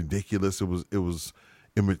was ridiculous. It was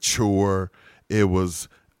immature. It was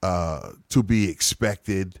to be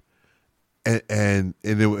expected, and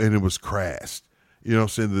it was crass. You know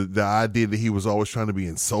what I'm saying? The idea that he was always trying to be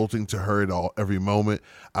insulting to her every moment.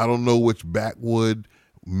 I don't know which backwood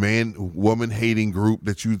woman hating group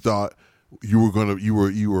that you thought you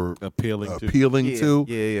were appealing to.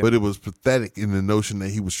 Yeah. But it was pathetic in the notion that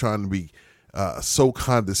he was trying to be so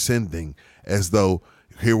condescending, as though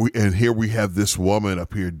here we have this woman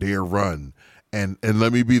up here, dare run, and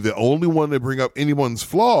let me be the only one to bring up anyone's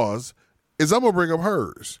flaws, is I'm gonna bring up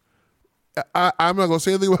hers. I'm not going to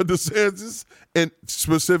say anything about DeSantis and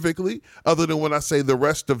specifically, other than when I say the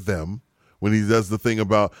rest of them, when he does the thing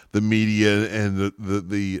about the media and the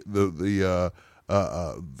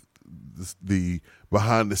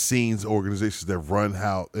behind the scenes organizations that run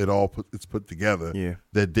how it's put together,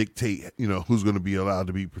 that dictate who's going to be allowed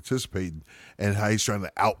to be participating, and how he's trying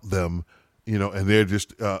to out them, and they're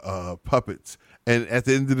just puppets. And at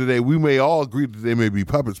the end of the day, we may all agree that they may be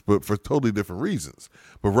puppets, but for totally different reasons.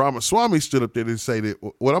 But Ramaswamy stood up there to say that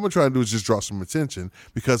what I'm going to try to do is just draw some attention,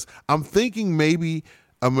 because I'm thinking maybe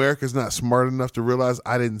America's not smart enough to realize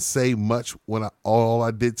I didn't say much when all I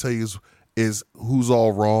did tell you is who's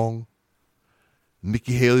all wrong.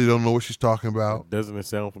 Nikki Haley don't know what she's talking about. Doesn't it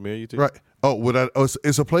sound familiar to you? Right.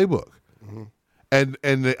 It's a playbook. Mm-hmm.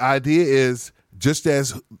 And the idea is just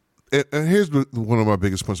as, and here's one of my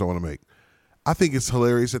biggest points I want to make. I think it's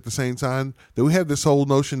hilarious at the same time that we have this whole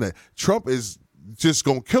notion that Trump is just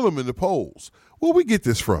going to kill him in the polls. Where we get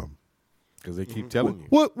this from? Because they keep telling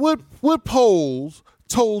you. What polls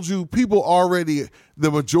told you people already,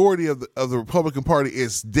 the majority of the Republican Party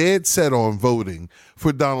is dead set on voting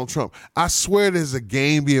for Donald Trump? I swear there's a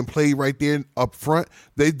game being played right there up front.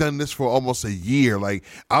 They've done this for almost a year. Like,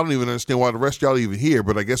 I don't even understand why the rest of y'all are even here,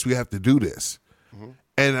 but I guess we have to do this. Mm-hmm.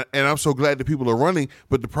 And I'm so glad that people are running.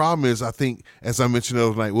 But the problem is, I think, as I mentioned the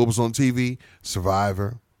other night, what was on TV?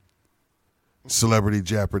 Survivor, Celebrity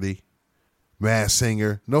Jeopardy, Masked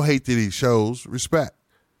Singer. No hate to these shows, respect.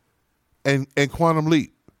 And Quantum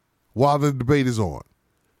Leap, while the debate is on.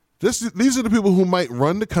 These are the people who might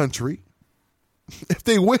run the country if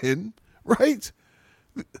they win, right?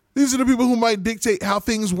 These are the people who might dictate how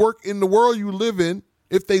things work in the world you live in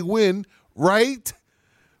if they win, right?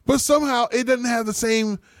 But somehow it doesn't have the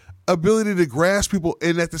same ability to grasp people,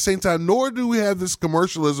 and at the same time, nor do we have this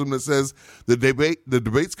commercialism that says the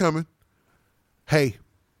debate's coming. Hey,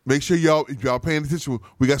 make sure y'all paying attention.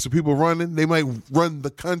 We got some people running. They might run the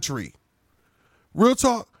country. Real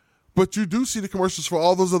talk. But you do see the commercials for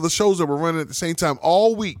all those other shows that were running at the same time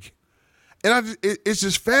all week. And it's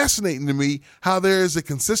just fascinating to me how there is a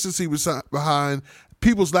consistency behind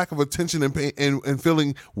people's lack of attention and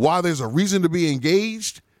feeling why there's a reason to be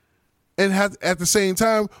engaged. And at the same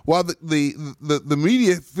time, while the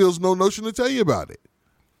media feels no notion to tell you about it.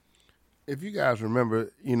 If you guys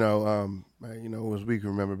remember, as we can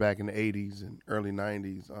remember back in the 80s and early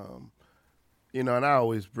 90s, and I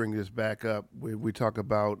always bring this back up. We talk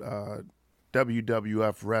about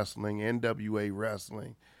WWF wrestling, NWA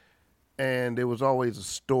wrestling, and there was always a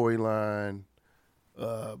storyline,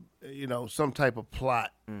 some type of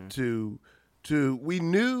plot to we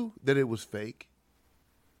knew that it was fake.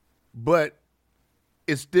 But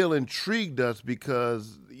it still intrigued us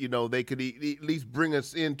because, they could at least bring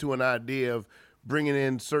us into an idea of bringing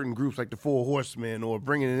in certain groups like the Four Horsemen or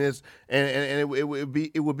bringing in this, and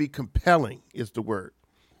it would be compelling is the word.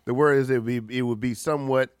 The word is it would be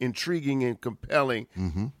somewhat intriguing and compelling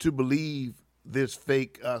to believe this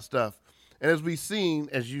fake stuff. And as we've seen,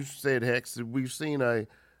 as you said, Hex, we've seen a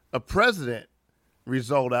president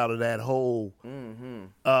result out of that whole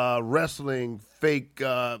wrestling fake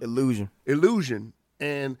illusion,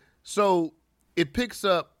 and so it picks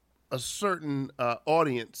up a certain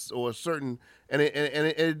audience or a certain, and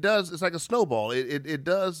it does. It's like a snowball. It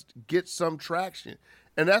does get some traction,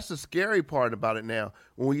 and that's the scary part about it now.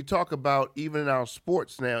 When you talk about even in our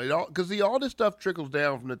sports now, because all this stuff trickles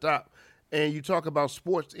down from the top, and you talk about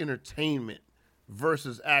sports entertainment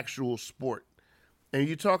versus actual sport, and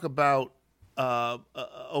you talk about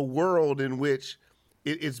a world in which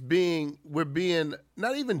we're being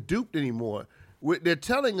not even duped anymore. They're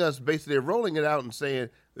telling us basically, they're rolling it out and saying,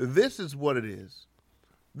 this is what it is.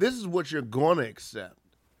 This is what you're going to accept.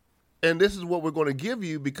 And this is what we're going to give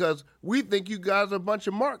you because we think you guys are a bunch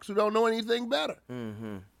of marks who don't know anything better.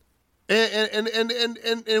 Mm-hmm.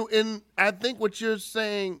 And I think what you're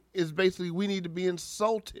saying is basically we need to be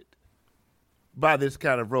insulted by this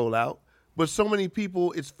kind of rollout. But so many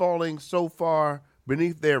people, it's falling so far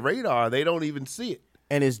beneath their radar, they don't even see it.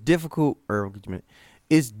 And it's difficult,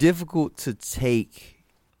 it's difficult to take,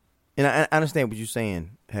 and I understand what you're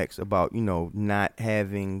saying, Hex, about, not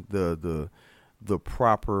having the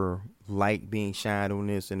proper light being shined on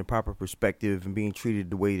this and the proper perspective and being treated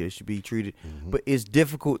the way that it should be treated. Mm-hmm. But it's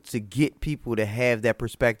difficult to get people to have that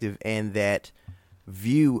perspective and that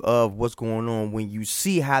view of what's going on when you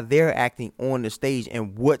see how they're acting on the stage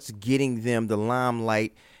and what's getting them the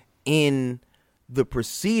limelight in the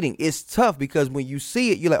proceeding. It's tough because when you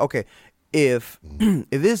see it, you're like, okay, if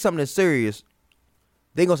this is something that's serious,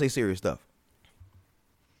 they're going to say serious stuff.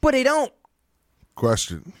 But they don't.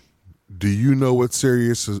 Question. Do you know what's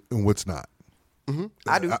serious and what's not? Mm-hmm.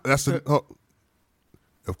 I do.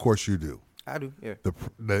 Of course you do. I do, yeah.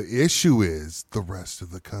 The issue is the rest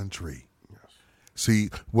of the country. See,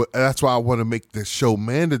 that's why I want to make this show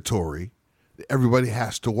mandatory. Everybody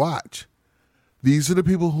has to watch. These are the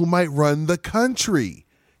people who might run the country.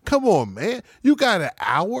 Come on, man. You got an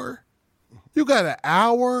hour? You got an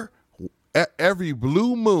hour every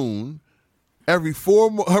blue moon, every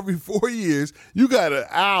 4 years. You got an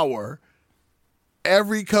hour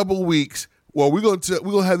every couple weeks. Well, we're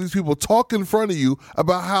gonna have these people talk in front of you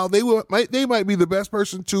about how they might be the best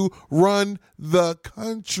person to run the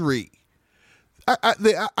country.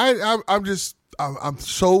 I'm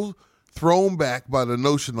so thrown back by the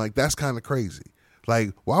notion like that's kind of crazy.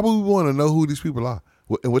 Like, why would we want to know who these people are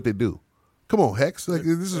and what they do? Come on, Hex. Like,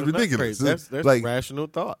 this is ridiculous. That's like rational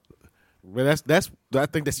thought. But that's I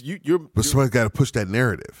think that's you're. But somebody's got to push that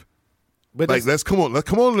narrative. But like, let's come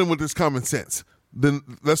on in with this common sense. Then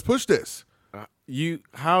let's push this.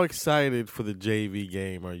 How excited for the JV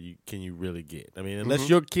game can you really get? I mean, unless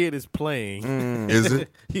your kid is playing, is it?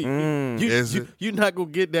 You're not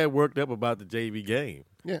gonna get that worked up about the JV game.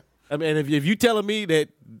 Yeah. I mean, if you telling me that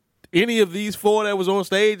any of these 4 that was on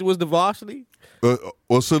stage was the varsity. I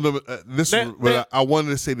wanted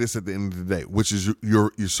to say this at the end of the day, which is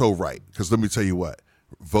you're so right. Because let me tell you what,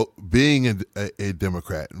 being a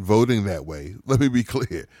Democrat and voting that way. Let me be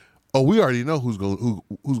clear. Oh, we already know who's going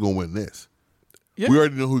to win this. Yeah. We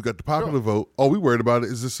already know who got the popular vote. All we worried about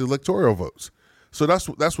is this electoral votes. So that's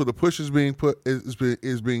where the push is being put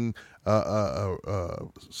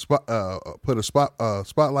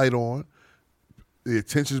spotlight on. The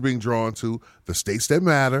attention is being drawn to the states that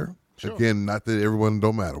matter. Sure. Again, not that everyone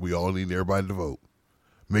don't matter. We all need everybody to vote.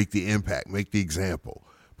 Make the impact. Make the example.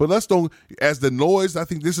 But let's don't. As the noise, I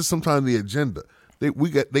think this is sometimes the agenda.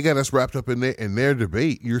 They got us wrapped up in their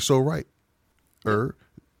debate. You're so right.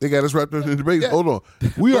 They got us wrapped up in the debate. Yeah. Hold on.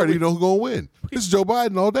 We already know who's going to win. This is Joe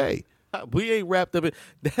Biden all day. We ain't wrapped up in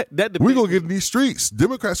that debate. We're going to get in these streets.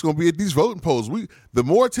 Democrats going to be at these voting polls. The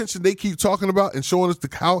more attention they keep talking about and showing us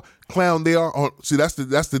how clown they are on. See, that's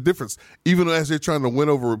the difference. Even as they're trying to win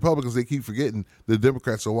over Republicans, they keep forgetting the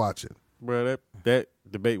Democrats are watching. Bro, that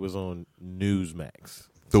debate was on Newsmax.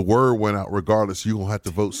 The word went out regardless. You're going to have to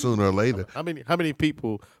vote sooner or later. How many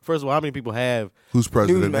people, first of all, how many people have who's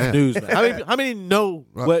president now? Newsmax. How many know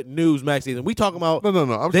what Newsmax is? And we talking about no.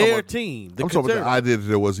 I'm their team. I'm talking about the idea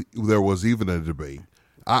that there was even a debate.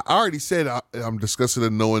 I already said I'm discussing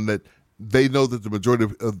it knowing that they know that the majority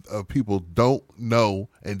of people don't know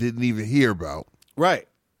and didn't even hear about. Right.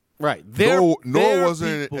 Nor was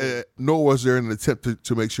there an attempt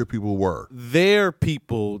to make sure people were. Their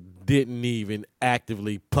people didn't even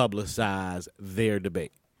actively publicize their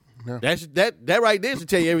debate. No. That right there should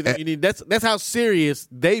tell you everything you need. That's how serious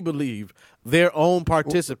they believe their own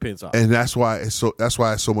participants are. And that's why it's so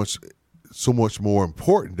much more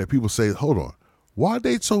important that people say, hold on, why are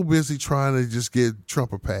they so busy trying to just get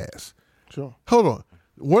Trump a pass? Sure. Hold on.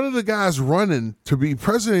 One of the guys running to be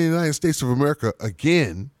president of the United States of America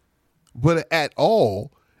again, but at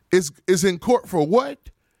all, is in court for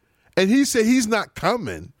what? And he said he's not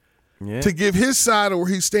coming. Yeah. To give his side of where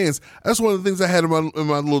he stands. That's one of the things I had in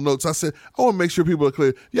my little notes. I said, I want to make sure people are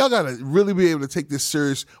clear. Y'all got to really be able to take this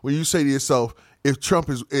serious when you say to yourself, if Trump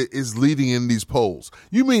is leading in these polls.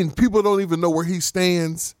 You mean people don't even know where he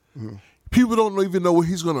stands? Mm-hmm. People don't even know what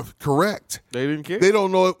he's going to correct. They didn't care. They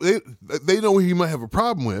don't know. They know what he might have a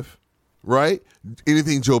problem with, right?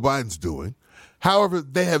 Anything Joe Biden's doing. However,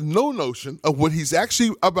 they have no notion of what he's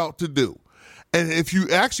actually about to do. And if you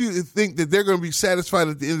actually think that they're going to be satisfied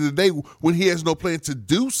at the end of the day when he has no plan to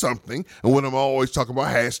do something, and when I'm always talking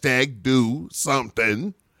about #do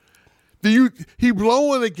something, he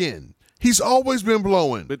blowing again. He's always been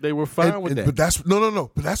blowing. But they were fine with that. But that's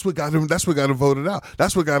no. But that's what got him. That's what got him voted out.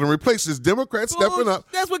 That's what got him replaced. Is Democrats stepping up.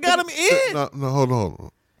 That's what got him in. No, hold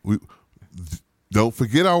on. Don't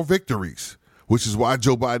forget our victories, which is why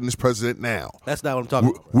Joe Biden is president now. That's not what I'm talking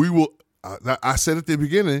about. We will. I said at the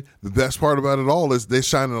beginning, the best part about it all is they're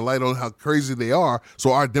shining a light on how crazy they are.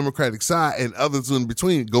 So our Democratic side and others in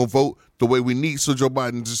between go vote the way we need. So Joe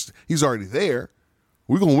Biden he's already there.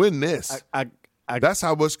 We're gonna win this. That's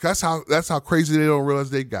how crazy they don't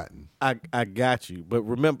realize they've gotten. I got you, but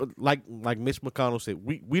remember, like Mitch McConnell said,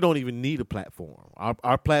 we don't even need a platform.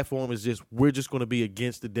 Our platform is we're just going to be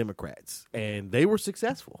against the Democrats, and they were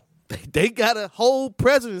successful. They got a whole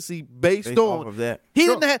presidency based on of that.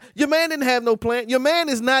 Your man didn't have no plan. Your man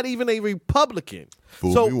is not even a Republican.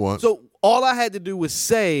 Fool me once. So all I had to do was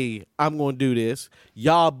say, I'm going to do this.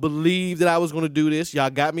 Y'all believe that I was going to do this. Y'all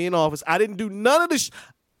got me in office. I didn't do none of the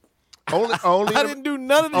I didn't do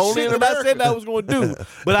none of the shit that I said that I was going to do.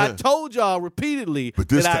 But I told y'all repeatedly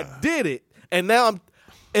that I did it. And now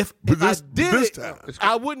if I did it,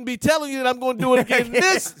 I wouldn't be telling you that I'm going to do it again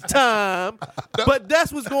this time. But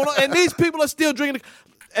that's what's going on. And these people are still drinking.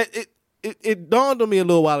 It dawned on me a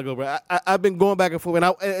little while ago, bro. I've been going back and forth.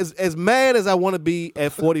 And as mad as I want to be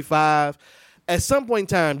at 45, at some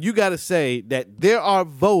point in time, you got to say that there are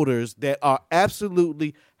voters that are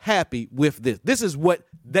absolutely happy with this. This is what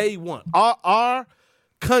they want. Our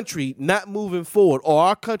country not moving forward, or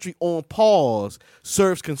our country on pause,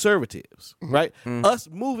 serves conservatives, right? Us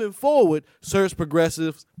moving forward serves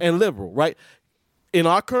progressives and liberal, right? In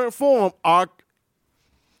our current form,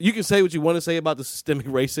 you can say what you want to say about the systemic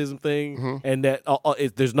racism thing, and that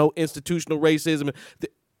there's no institutional racism.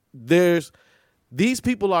 These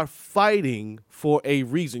people are fighting for a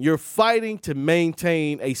reason. You're fighting to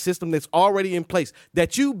maintain a system that's already in place,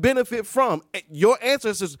 that you benefit from, your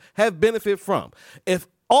ancestors have benefited from. If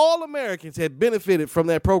all Americans had benefited from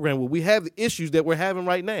that program, would we have the issues that we're having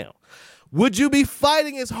right now? Would you be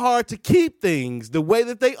fighting as hard to keep things the way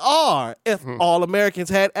that they are if all Americans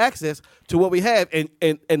had access to what we have, and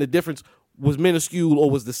the difference was minuscule or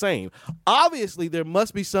was the same? Obviously, there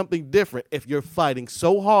must be something different if you're fighting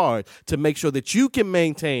so hard to make sure that you can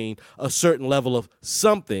maintain a certain level of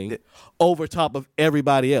something over top of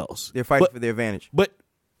everybody else. They're fighting for their advantage. But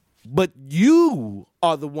you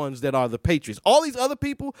are the ones that are the patriots. All these other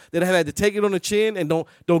people that have had to take it on the chin and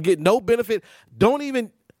don't get no benefit, don't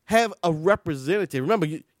even have a representative. Remember,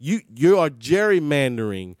 you are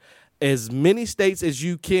gerrymandering as many states as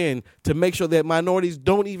you can to make sure that minorities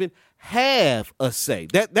don't even have a say.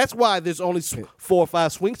 That's why there's only 4 or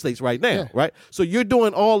 5 swing states right now, right? So you're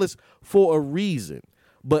doing all this for a reason,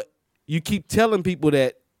 but you keep telling people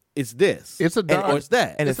that it's this, or it's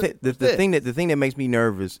that, and the thing that makes me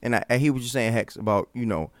nervous, and I hear what you're saying, Hex, about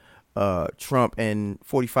Trump and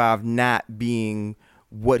 45 not being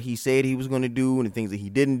what he said he was going to do, and the things that he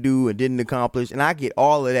didn't do and didn't accomplish, and I get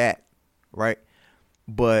all of that, right?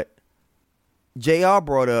 But JR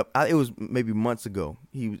brought up, it was maybe months ago,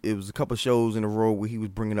 it was a couple of shows in a row where he was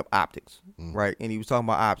bringing up optics, right? And he was talking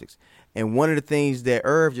about optics. And one of the things that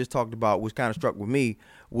Irv just talked about, which kind of struck with me,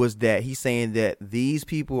 was that he's saying that these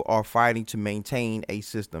people are fighting to maintain a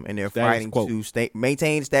system, and they're fighting to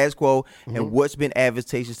maintain status quo and what's been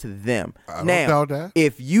advantageous to them. Now,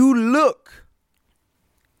 if you look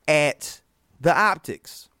at the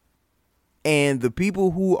optics and the people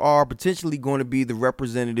who are potentially going to be the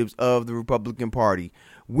representatives of the Republican Party,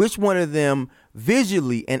 which one of them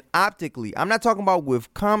visually and optically, I'm not talking about with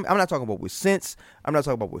sense, I'm not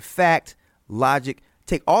talking about with fact, logic,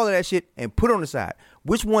 take all of that shit and put it on the side.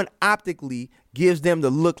 Which one optically gives them the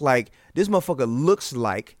look like this motherfucker looks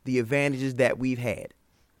like the advantages that we've had?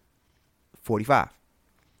 45.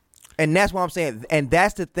 And that's what I'm saying. And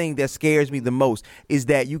that's the thing that scares me the most, is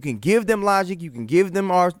that you can give them logic, you can give them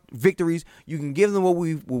our victories, you can give them what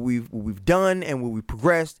we've done and what we've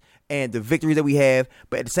progressed and the victories that we have.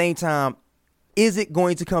 But at the same time, is it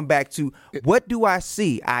going to come back to what do I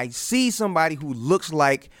see? I see somebody who looks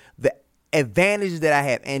like the advantages that I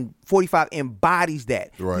have, and 45 embodies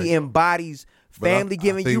that. Right. He embodies family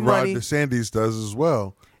giving you money. Ron DeSantis does as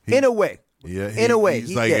well. In a way. Yeah, in a way,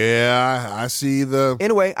 he's like, I see the. In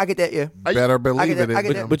a way, I get that. Yeah, better believe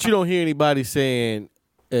it. But you don't hear anybody saying,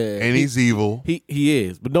 and he's evil. He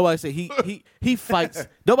is, but nobody say he fights.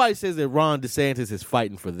 Nobody says that Ron DeSantis is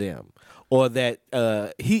fighting for them, or that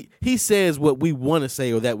he says what we want to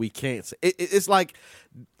say or that we can't say. It's like,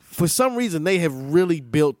 for some reason, they have really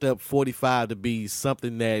built up 45 to be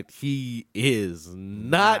something that he is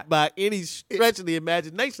not by any stretch of the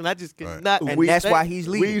imagination. I just cannot. And that's why he's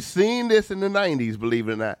leaving. We've seen this in the 90s, believe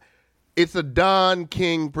it or not. It's a Don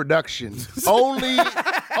King production. only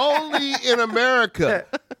Only in America.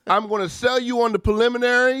 I'm going to sell you on the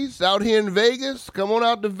preliminaries out here in Vegas. Come on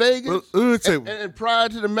out to Vegas. Let me tell you- And prior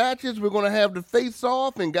to the matches, we're going to have the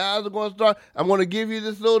face-off, and guys are going to start. I'm going to give you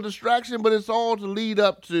this little distraction, but it's all to lead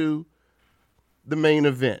up to the main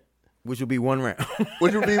event, Which will be one round.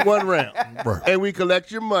 which will be one round. Right. And we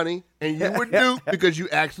collect your money, and you were duped because you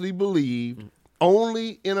actually believed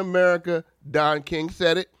only in America. Don King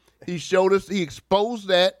said it. He showed us. He exposed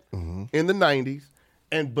that in the 90s.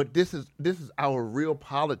 But this is our real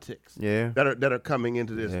politics. Yeah. That are coming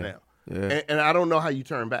into this Yeah. now. Yeah. And I don't know how you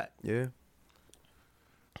turn back. Yeah.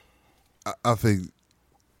 I think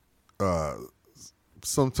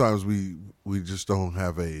sometimes we just don't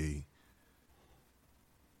have a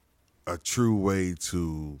true way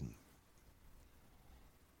to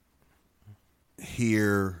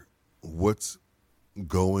hear what's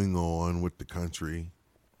going on with the country,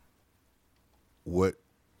 what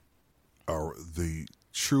are the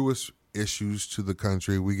truest issues to the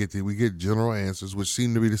country. We get general answers, which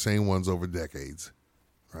seem to be the same ones over decades.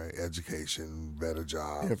 Right, education, better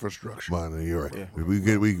job, Infrastructure. money. You're right.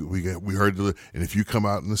 We heard the, and if you come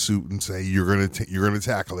out in a suit and say you're gonna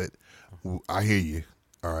tackle it, I hear you.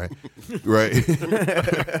 All right, right.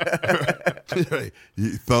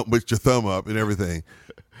 You put your thumb up and everything,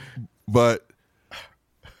 but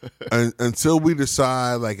until we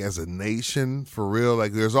decide, like as a nation, for real,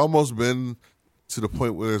 like there's almost been to the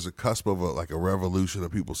point where there's a cusp of a revolution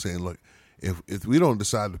of people saying, look, if we don't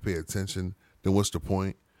decide to pay attention, then what's the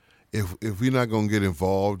point? If we're not going to get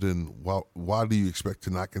involved, then why do you expect to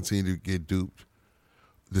not continue to get duped?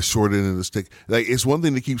 The short end of the stick. Like, it's one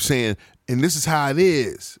thing to keep saying, and this is how it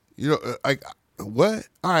is. You know, like, what?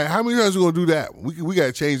 All right, how many times are we going to do that? We got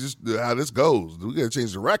to change this, how this goes. We got to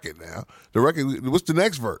change the record now. The record, what's the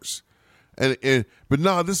next verse? But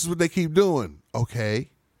no, this is what they keep doing.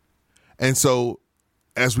 Okay. And so,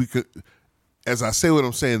 as I say what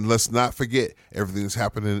I'm saying, let's not forget everything that's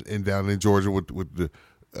happening down in Georgia with the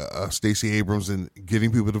Stacey Abrams and getting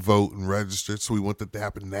people to vote and register. So we want that to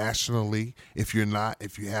happen nationally. If you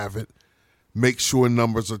haven't, make sure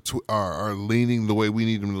numbers are leaning the way we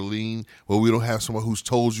need them to lean. Well, we don't have someone who's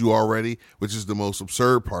told you already, which is the most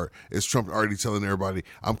absurd part, is Trump already telling everybody,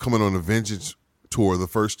 I'm coming on a vengeance tour the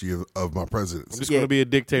first year of my presidency. I'm just going to be a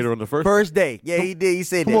dictator on the first day. Yeah, he did. He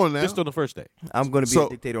said Come that. on now. Just on the first day. I'm going to be a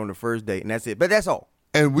dictator on the first day, and that's it. But that's all.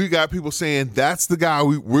 And we got people saying that's the guy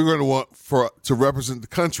we're going to want to represent the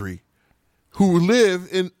country, who live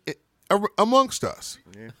in amongst us.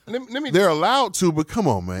 Yeah. Let me They're allowed to, but come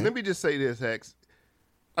on, man. Let me just say this, Hex.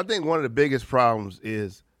 I think one of the biggest problems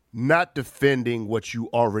is not defending what you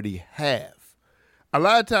already have. A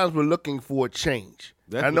lot of times we're looking for change.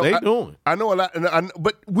 That's what they doing. I know a lot,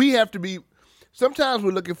 but we have to be. Sometimes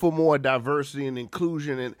we're looking for more diversity and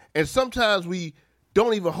inclusion, and sometimes we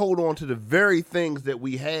don't even hold on to the very things that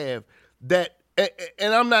we have. That,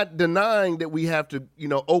 and I'm not denying that we have to,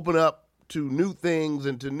 open up to new things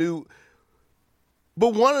and to new.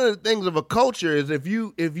 But one of the things of a culture is if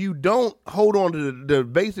you don't hold on to the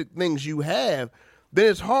basic things you have, then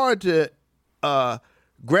it's hard to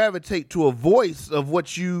gravitate to a voice of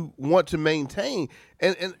what you want to maintain.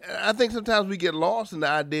 And I think sometimes we get lost in the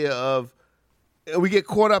idea of, we get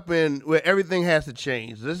caught up in where everything has to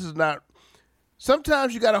change. This is not.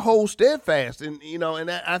 Sometimes you got to hold steadfast, and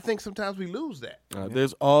I think sometimes we lose that.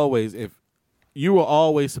 There's always, if you are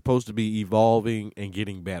always supposed to be evolving and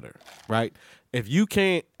getting better, right? If you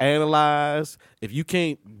can't analyze, if you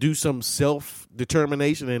can't do some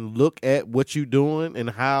self-determination and look at what you're doing and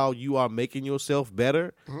how you are making yourself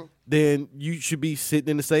better, then you should be sitting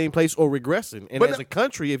in the same place or regressing. And as a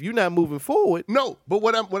country, if you're not moving forward, no. But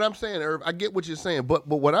what I'm saying, Irv, I get what you're saying. But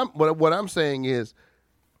what I'm saying is,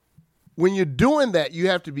 when you're doing that, you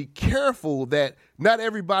have to be careful that not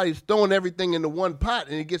everybody's throwing everything into one pot,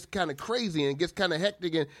 and it gets kind of crazy and it gets kind of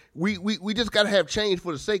hectic. And we just got to have change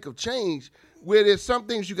for the sake of change. Where there's some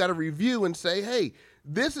things you got to review and say, hey,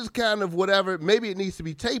 this is kind of whatever. Maybe it needs to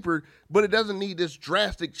be tapered, but it doesn't need this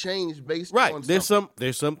drastic change based on there's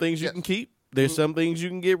some things you can keep. There's some things you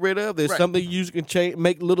can get rid of. There's some things you can change,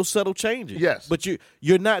 make little subtle changes. Yes, but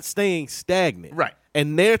you're not staying stagnant. Right.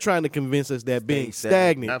 And they're trying to convince us that being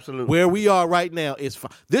stagnant, absolutely, where we are right now is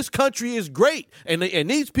fine. This country is great, and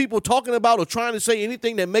these people talking about or trying to say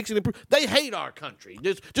anything that makes it improve, they hate our country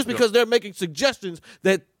just because they're making suggestions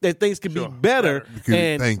that things can be better.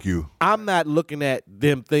 And thank you. I'm not looking at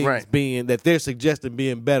them things being that they're suggesting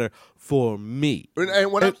being better for me. And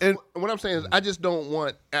what I'm saying is, I just don't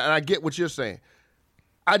want, and I get what you're saying,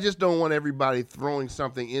 I just don't want everybody throwing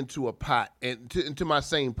something into a pot and into my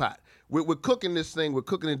same pot. We're cooking this thing, we're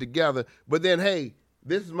cooking it together, but then, hey,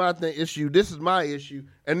 This is my issue. This is my issue.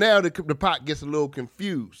 And now the pot gets a little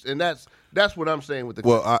confused, and that's what I'm saying with the.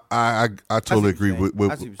 Well, I totally agree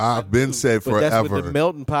with. I've been said But that's forever. what the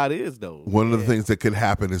melting pot is, though. One of the things that could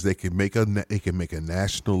happen is they can make a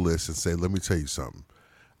national list and say, "Let me tell you something."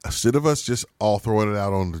 Instead of us just all throwing it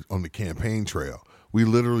out on the campaign trail, we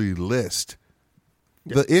literally list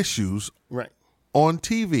the issues right on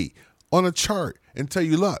TV on a chart and tell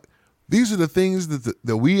you, look, these are the things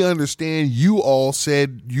that we understand you all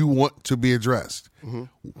said you want to be addressed. Mm-hmm.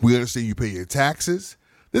 We understand you pay your taxes.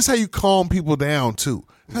 This is how you calm people down, too.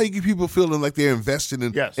 This is how you get people feeling like they're invested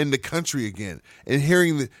in the country again and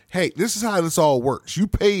hearing that, hey, this is how this all works. You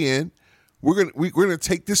pay in. We're gonna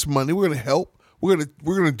take this money. We're gonna help. We're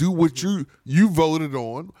gonna do what you voted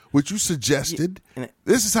on, what you suggested.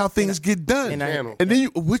 This is how things get done. And then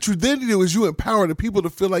what you then do is you empower the people to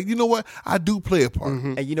feel like, you know what, I do play a part.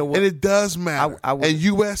 Mm-hmm. And you know what, and it does matter. And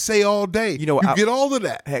USA all day. You get all of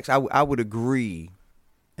that. Hex, I would agree,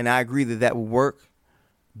 and I agree that would work.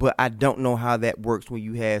 But I don't know how that works when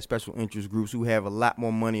you have special interest groups who have a lot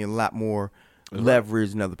more money and a lot more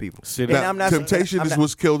leverage than other people. Now, temptation is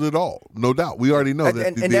what's killed it all, no doubt. We already know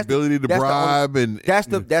that the ability to bribe that's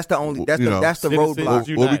the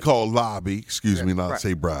roadblock. What we call lobby. Excuse me, not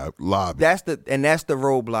say bribe. Lobby. That's the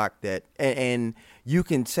roadblock that and you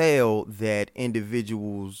can tell that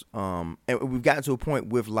individuals and we've gotten to a point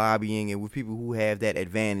with lobbying and with people who have that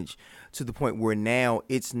advantage to the point where now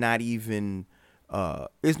it's not even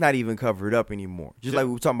covered up anymore. Just like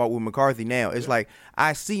we were talking about with McCarthy now. It's like,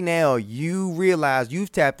 I see now you realize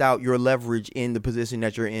you've tapped out your leverage in the position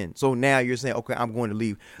that you're in. So now you're saying, okay, I'm going to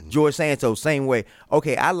leave. George Santos, same way.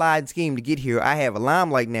 Okay, I lied and schemed to get here. I have a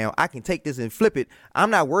limelight now. I can take this and flip it. I'm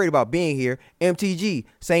not worried about being here. MTG,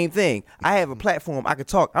 same thing. I have a platform. I can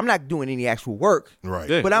talk. I'm not doing any actual work. Right.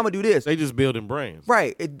 Yeah. But I'm going to do this. They just building brands.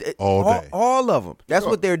 Right. All day. All of them. That's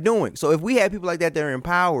what they're doing. So if we have people like that that are in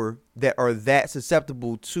power, that are that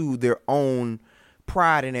susceptible to their own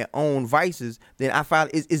pride and their own vices, then I find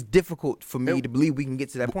it's difficult for me to believe we can get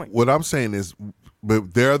to that point. What I'm saying is,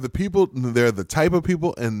 but there are the type of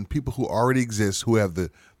people and people who already exist who have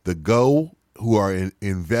the go, who are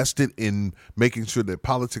invested in making sure that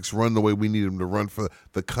politics run the way we need them to run for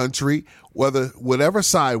the country, whatever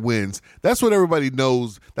side wins. That's what everybody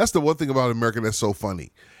knows. That's the one thing about America that's so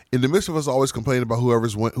funny. In the midst of us always complaining about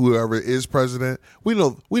whoever is president, we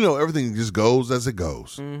know everything just goes as it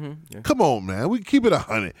goes. Mm-hmm. Yeah. Come on, man, we keep it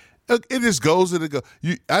 100. It just goes and it goes.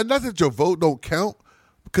 Not that your vote don't count,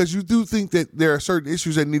 because you do think that there are certain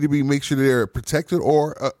issues that need to be make sure they're protected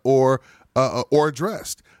or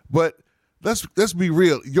addressed. But let's be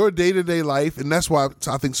real. Your day-to-day life, and that's why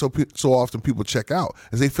I think so often people check out,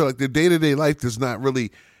 is they feel like their day-to-day life does not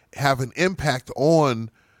really have an impact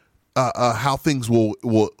on how things will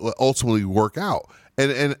ultimately work out.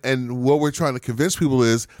 And what we're trying to convince people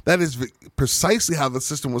is that is precisely how the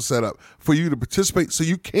system was set up for you to participate so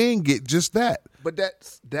you can get just that. But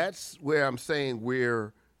that's where I'm saying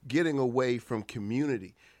we're getting away from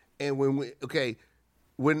community. And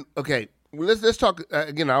let's talk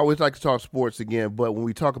again. I always like to talk sports again, but when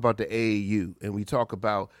we talk about the AAU and we talk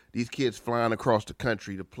about these kids flying across the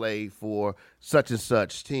country to play for such and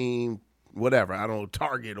such team, whatever, I don't know,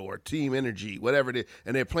 Target or Team Energy, whatever it is,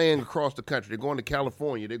 and they're playing across the country. They're going to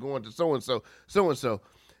California. They're going to so-and-so.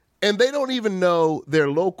 And they don't even know their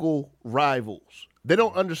local rivals. They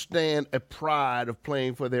don't understand a pride of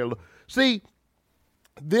playing for their See,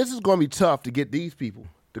 this is going to be tough to get these people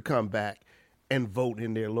to come back and vote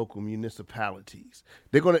in their local municipalities.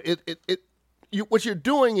 They're going to what you're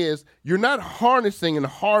doing is you're not harnessing and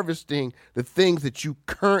harvesting the things that you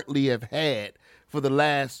currently have had for the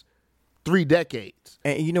last 3 decades.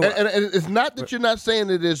 And you know, and it's not that you're not saying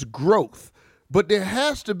that there's growth, but there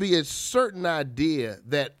has to be a certain idea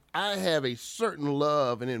that I have a certain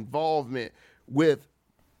love and involvement with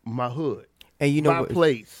my hood, and you know, my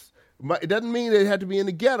place. It doesn't mean it had to be in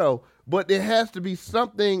the ghetto, but there has to be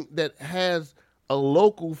something that has a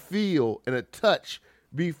local feel and a touch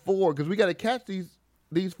before, because we got to catch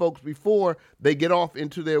these folks before they get off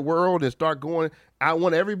into their world and start going. I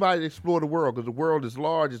want everybody to explore the world because the world is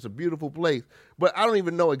large. It's a beautiful place. But I don't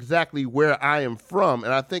even know exactly where I am from.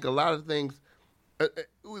 And I think a lot of things,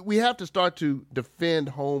 we have to start to defend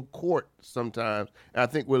home court sometimes. And I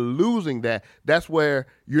think we're losing that. That's where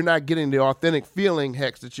you're not getting the authentic feeling,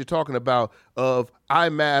 Hex, that you're talking about of I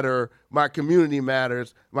matter, my community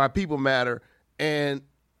matters, my people matter. And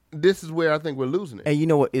this is where I think we're losing it. And you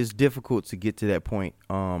know what? It's difficult to get to that point,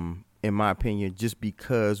 in my opinion, just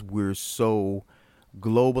because we're so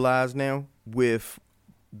globalized now with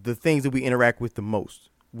the things that we interact with the most,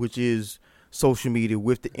 which is social media,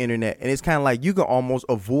 with the internet, and it's kind of like you can almost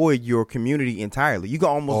avoid your community entirely. You can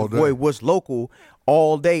almost avoid what's local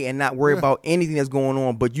all day and not worry about anything that's going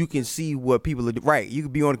on, but you can see what people are doing. Right. You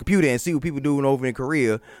can be on the computer and see what people are doing over in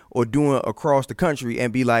Korea or doing across the country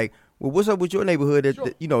and be like, well, what's up with your neighborhood? That,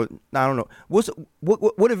 that, you know, I don't know.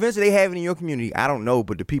 What events are they having in your community? I don't know,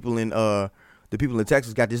 but the people in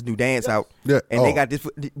Texas got this new dance out, and they got this.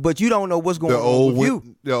 But you don't know what's going on with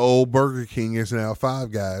you. The old Burger King is now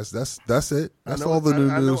Five Guys. That's it. That's all the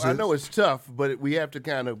new news. I know it's tough, but we have to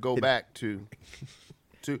kind of go back to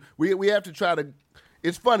we have to try to.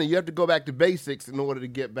 It's funny. You have to go back to basics in order to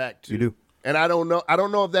get back to. You do. And I don't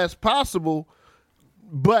know if that's possible,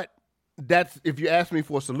 but that's, if you ask me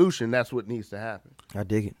for a solution, that's what needs to happen. I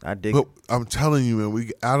dig it. But I'm telling you,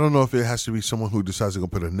 man, I don't know if it has to be someone who decides to go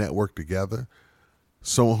put a network together,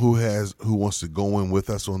 someone who wants to go in with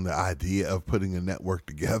us on the idea of putting a network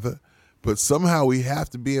together. But somehow we have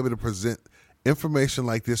to be able to present information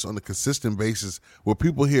like this on a consistent basis where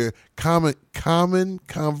people hear common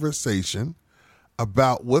conversation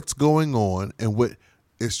about what's going on and what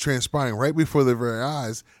is transpiring right before their very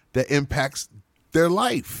eyes that impacts their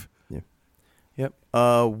life. Yep.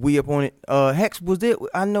 We up on it. Hex, was there?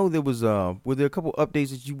 I know there was. Were there a couple updates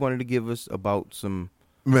that you wanted to give us about some?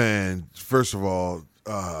 Man, first of all,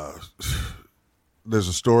 there's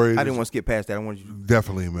a story. I didn't want to skip past that. I wanted you to.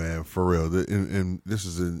 Definitely, man, for real. And this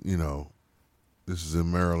is in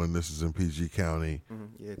Maryland. This is in PG County. Mm-hmm.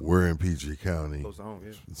 Yeah, we're in PG County. Close to home.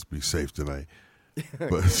 Yeah. Let's be safe tonight.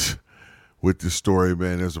 But with this story,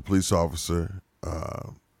 man, there's a police officer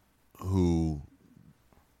who,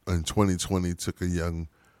 in 2020, took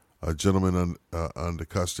a gentleman under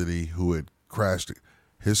custody who had crashed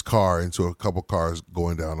his car into a couple cars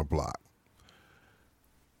going down a block.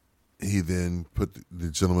 He then put the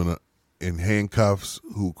gentleman in handcuffs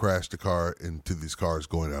who crashed the car into these cars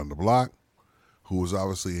going down the block, who was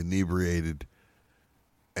obviously inebriated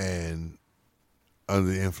and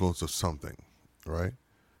under the influence of something, right?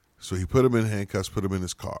 So he put him in handcuffs, put him in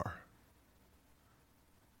his car.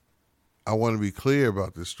 I want to be clear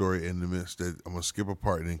about this story in the midst that I'm going to skip a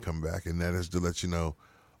part and then come back, and that is to let you know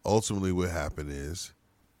ultimately what happened is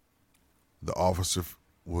the officer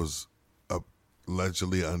was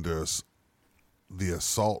allegedly under the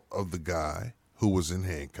assault of the guy who was in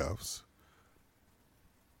handcuffs.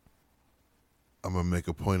 I'm going to make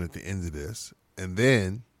a point at the end of this. And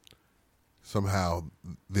then somehow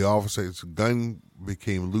the officer's gun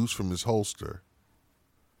became loose from his holster.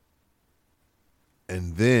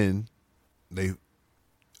 And then the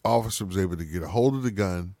officer was able to get a hold of the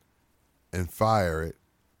gun and fire it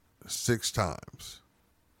 6 times.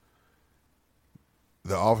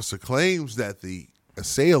 The officer claims that the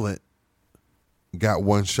assailant got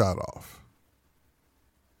 1 shot off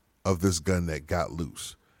of this gun that got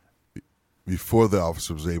loose before the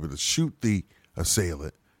officer was able to shoot the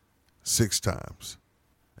assailant 6 times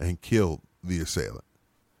and killed the assailant.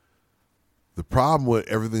 The problem with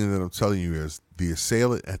everything that I'm telling you is the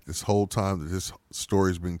assailant at this whole time that this story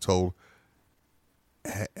is being told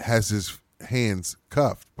has his hands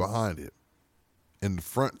cuffed behind him in the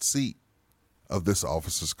front seat of this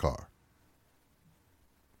officer's car.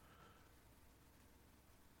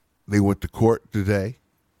 They went to court today.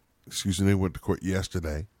 They went to court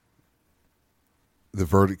yesterday. The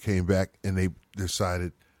verdict came back and they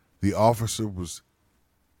decided the officer was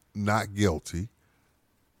not guilty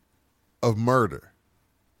of murder,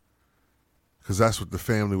 because that's what the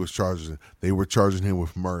family was charging him. They were charging him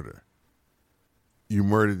with murder. You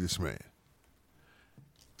murdered this man.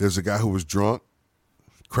 There's a guy who was drunk,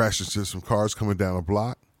 crashed into some cars coming down a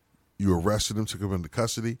block. You arrested him, took him into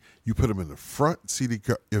custody. You put him in the front seat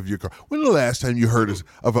of your car. When the last time you heard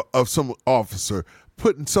of some officer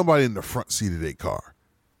putting somebody in the front seat of their car?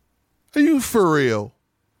 Are you for real?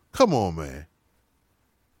 Come on, man.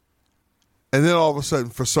 And then all of a sudden,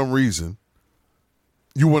 for some reason,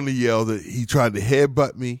 you want to yell that he tried to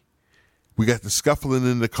headbutt me. We got the scuffling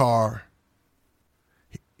in the car.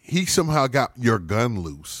 He somehow got your gun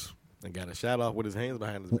loose. And got a shot off with his hands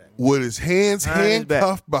behind his back. With his hands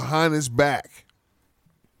handcuffed behind his back.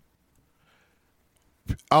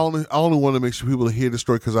 I only want to make sure people hear the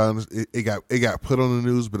story because it got put on the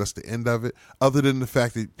news, but that's the end of it. Other than the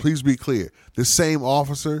fact that, please be clear, the same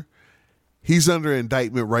officer, he's under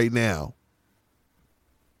indictment right now,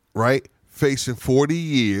 right? Facing 40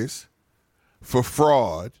 years for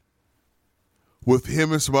fraud with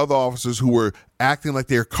him and some other officers who were acting like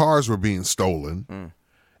their cars were being stolen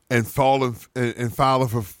and filing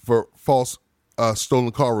for false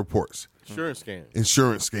stolen car reports. Insurance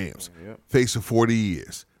scams. Facing 40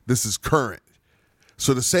 years. This is current.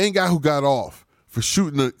 So the same guy who got off for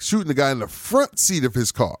shooting the guy in the front seat of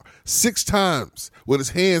his car 6 times with his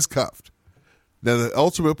hands cuffed. Now, the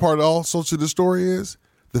ultimate part also to the story is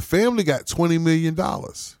the family got $20 million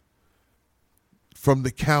from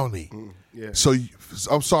the county. Yeah. So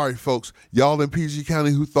I'm sorry, folks, y'all in PG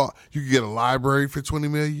County who thought you could get a library for $20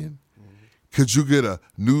 million. Could you get a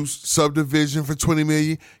new subdivision for $20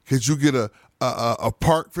 million? Could you get a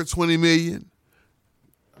park for $20 million?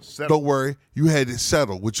 Don't worry, you had it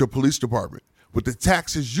settled with your police department with the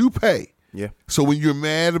taxes you pay. Yeah. So when you're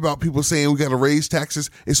mad about people saying we got to raise taxes,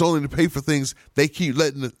 it's only to pay for things they keep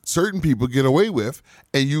letting certain people get away with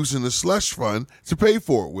and using the slush fund to pay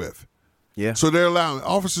for it with. Yeah. So they're allowing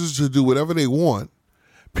officers to do whatever they want,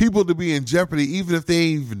 people to be in jeopardy even if they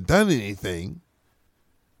ain't even done anything.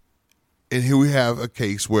 And here we have a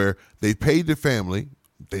case where they paid the family.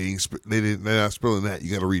 They're not spilling that.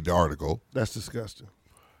 You got to read the article. That's disgusting.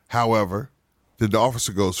 However, then the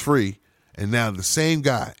officer goes free, and now the same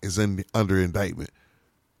guy is under indictment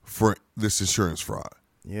for this insurance fraud.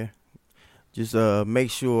 Yeah. Just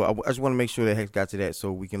make sure. I just want to make sure that Hex got to that,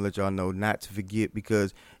 so we can let y'all know not to forget,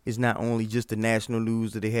 because it's not only just the national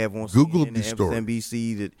news that they have on Google CNN the story. and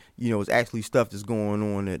NBC. That it's actually stuff that's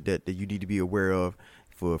going on that you need to be aware of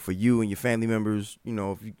for you and your family members.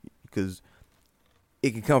 Because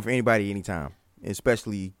it can come for anybody, anytime,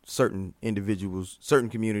 especially certain individuals, certain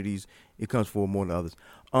communities. It comes for more than others.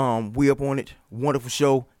 We up on it. Wonderful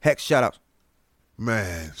show. Hex, shout out.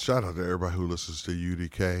 Man, shout out to everybody who listens to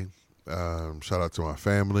UDK. Shout out to my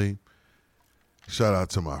family. Shout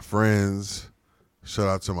out to my friends. Shout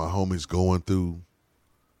out to my homies going through.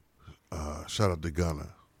 Shout out to Gunna.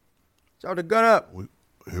 Shout out to Gun Up.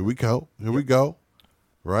 Here we go. Here we go.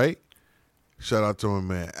 Right? Shout out to my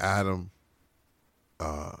man Adam.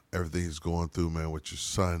 Everything he's going through, man, with your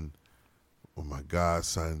son, with my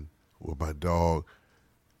godson, with my dog.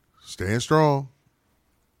 Staying strong.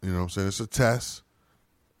 You know what I'm saying? It's a test.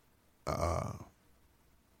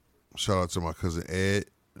 Shout out to my cousin Ed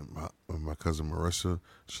and my cousin Marissa.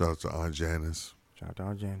 Shout out to Aunt Janice. Shout out to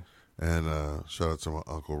Aunt Janice. And shout out to my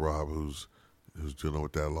Uncle Rob, who's dealing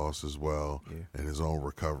with that loss as well, and his own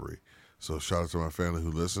recovery. So shout out to my family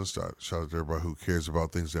who listens. Shout out to everybody who cares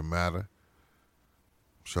about things that matter.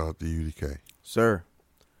 Shout out to UDK. Sir.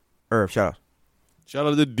 Irv, shout out. Shout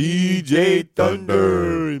out to DJ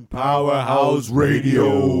Thunder and Powerhouse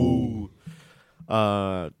Radio.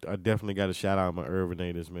 I definitely got to shout out my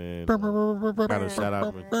Urbanators, man. Got to shout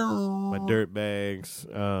out my dirt bags.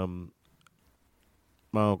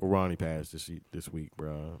 My Uncle Ronnie passed this week,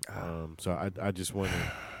 bro. So I just want to.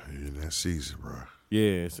 You're in that season, bro.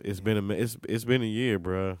 Yeah, it's been a year,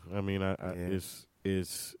 bro. I mean,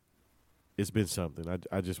 it's been something.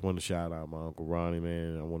 I just want to shout out my Uncle Ronnie,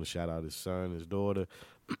 man. I want to shout out his son, his daughter,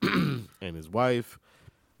 and his wife,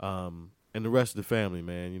 and the rest of the family,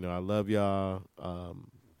 man. I love y'all.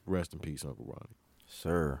 Rest in peace, Uncle Ronnie.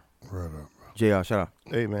 Sir. Right up, bro. JR, shout out.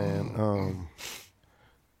 Hey, man.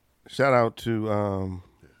 Shout out to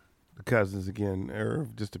the cousins again,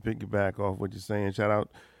 Irv. Just to piggyback off what you're saying. Shout out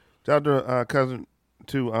to cousin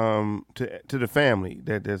to the family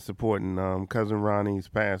that's supporting cousin Ronnie's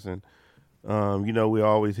passing. We're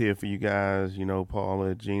always here for you guys.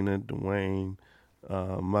 Paula, Gina, Dwayne,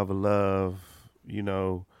 Mother Love.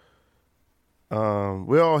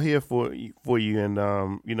 We're all here for you, and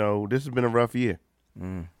this has been a rough year.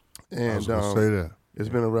 I And was gonna say that. it's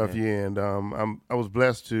been a rough year, and I was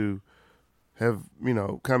blessed to have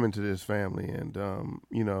come into this family and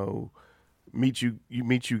meet you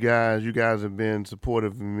guys. You guys have been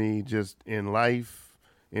supportive of me just in life,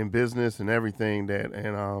 in business, and everything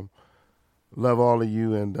and love all of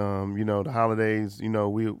you. And the holidays,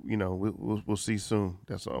 we'll see soon.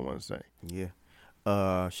 That's all I want to say.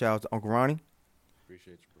 Yeah. Shout out to Uncle Ronnie.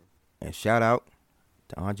 Appreciate you, bro. And shout out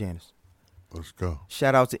to Aunt Janice. Let's go.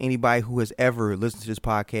 Shout out to anybody who has ever listened to this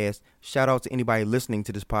podcast. Shout out to anybody listening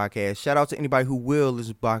to this podcast. Shout out to anybody who will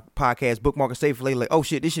listen to this podcast. Bookmark and save for later. Like, oh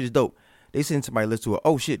shit, this shit is dope. They send somebody to listen to it.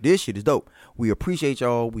 Oh shit, this shit is dope. We appreciate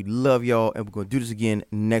y'all. We love y'all, and we're gonna do this again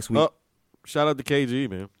next week. Oh, shout out to KG,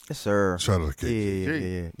 man. Yes, sir. Shout out to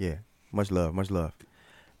KG. Yeah. Much love.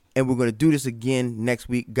 And we're gonna do this again next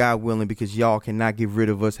week, God willing, because y'all cannot get rid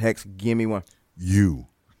of us. Hex, give me one.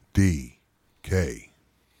 UDK.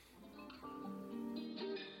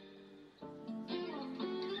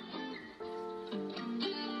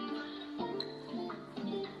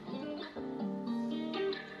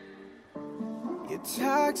 You're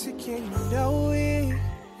toxic and you know it.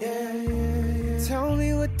 Yeah. Tell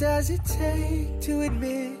me, what does it take to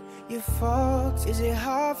admit your faults? Is it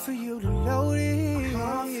hard for you to notice?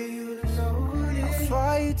 How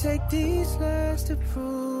far you take these lies to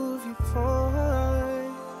prove your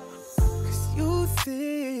point. Cause you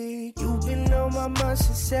think you've been on my mind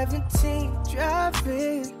since 17.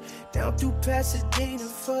 Driving down through Pasadena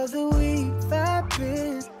for the week.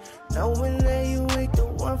 Vibing, knowing that you ain't the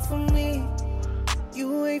one for me.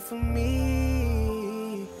 You ain't for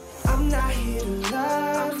me. I'm not here to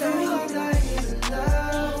love you. I'm not here to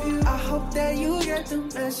love you. I hope that you get the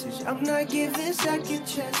message. I'm not giving second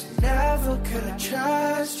chances. Never could I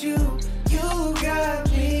trust you. You got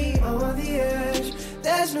me on the edge.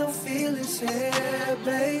 There's no feelings here,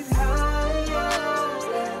 baby.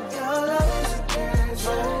 Your love is a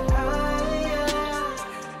cancer.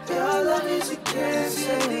 Your love is a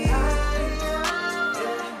cancer.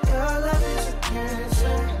 Your love is a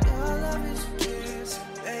cancer. Your love is a cancer,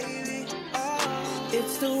 baby. Oh.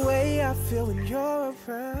 It's the way I feel when you're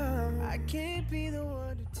around. I can't be the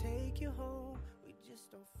one to take you home.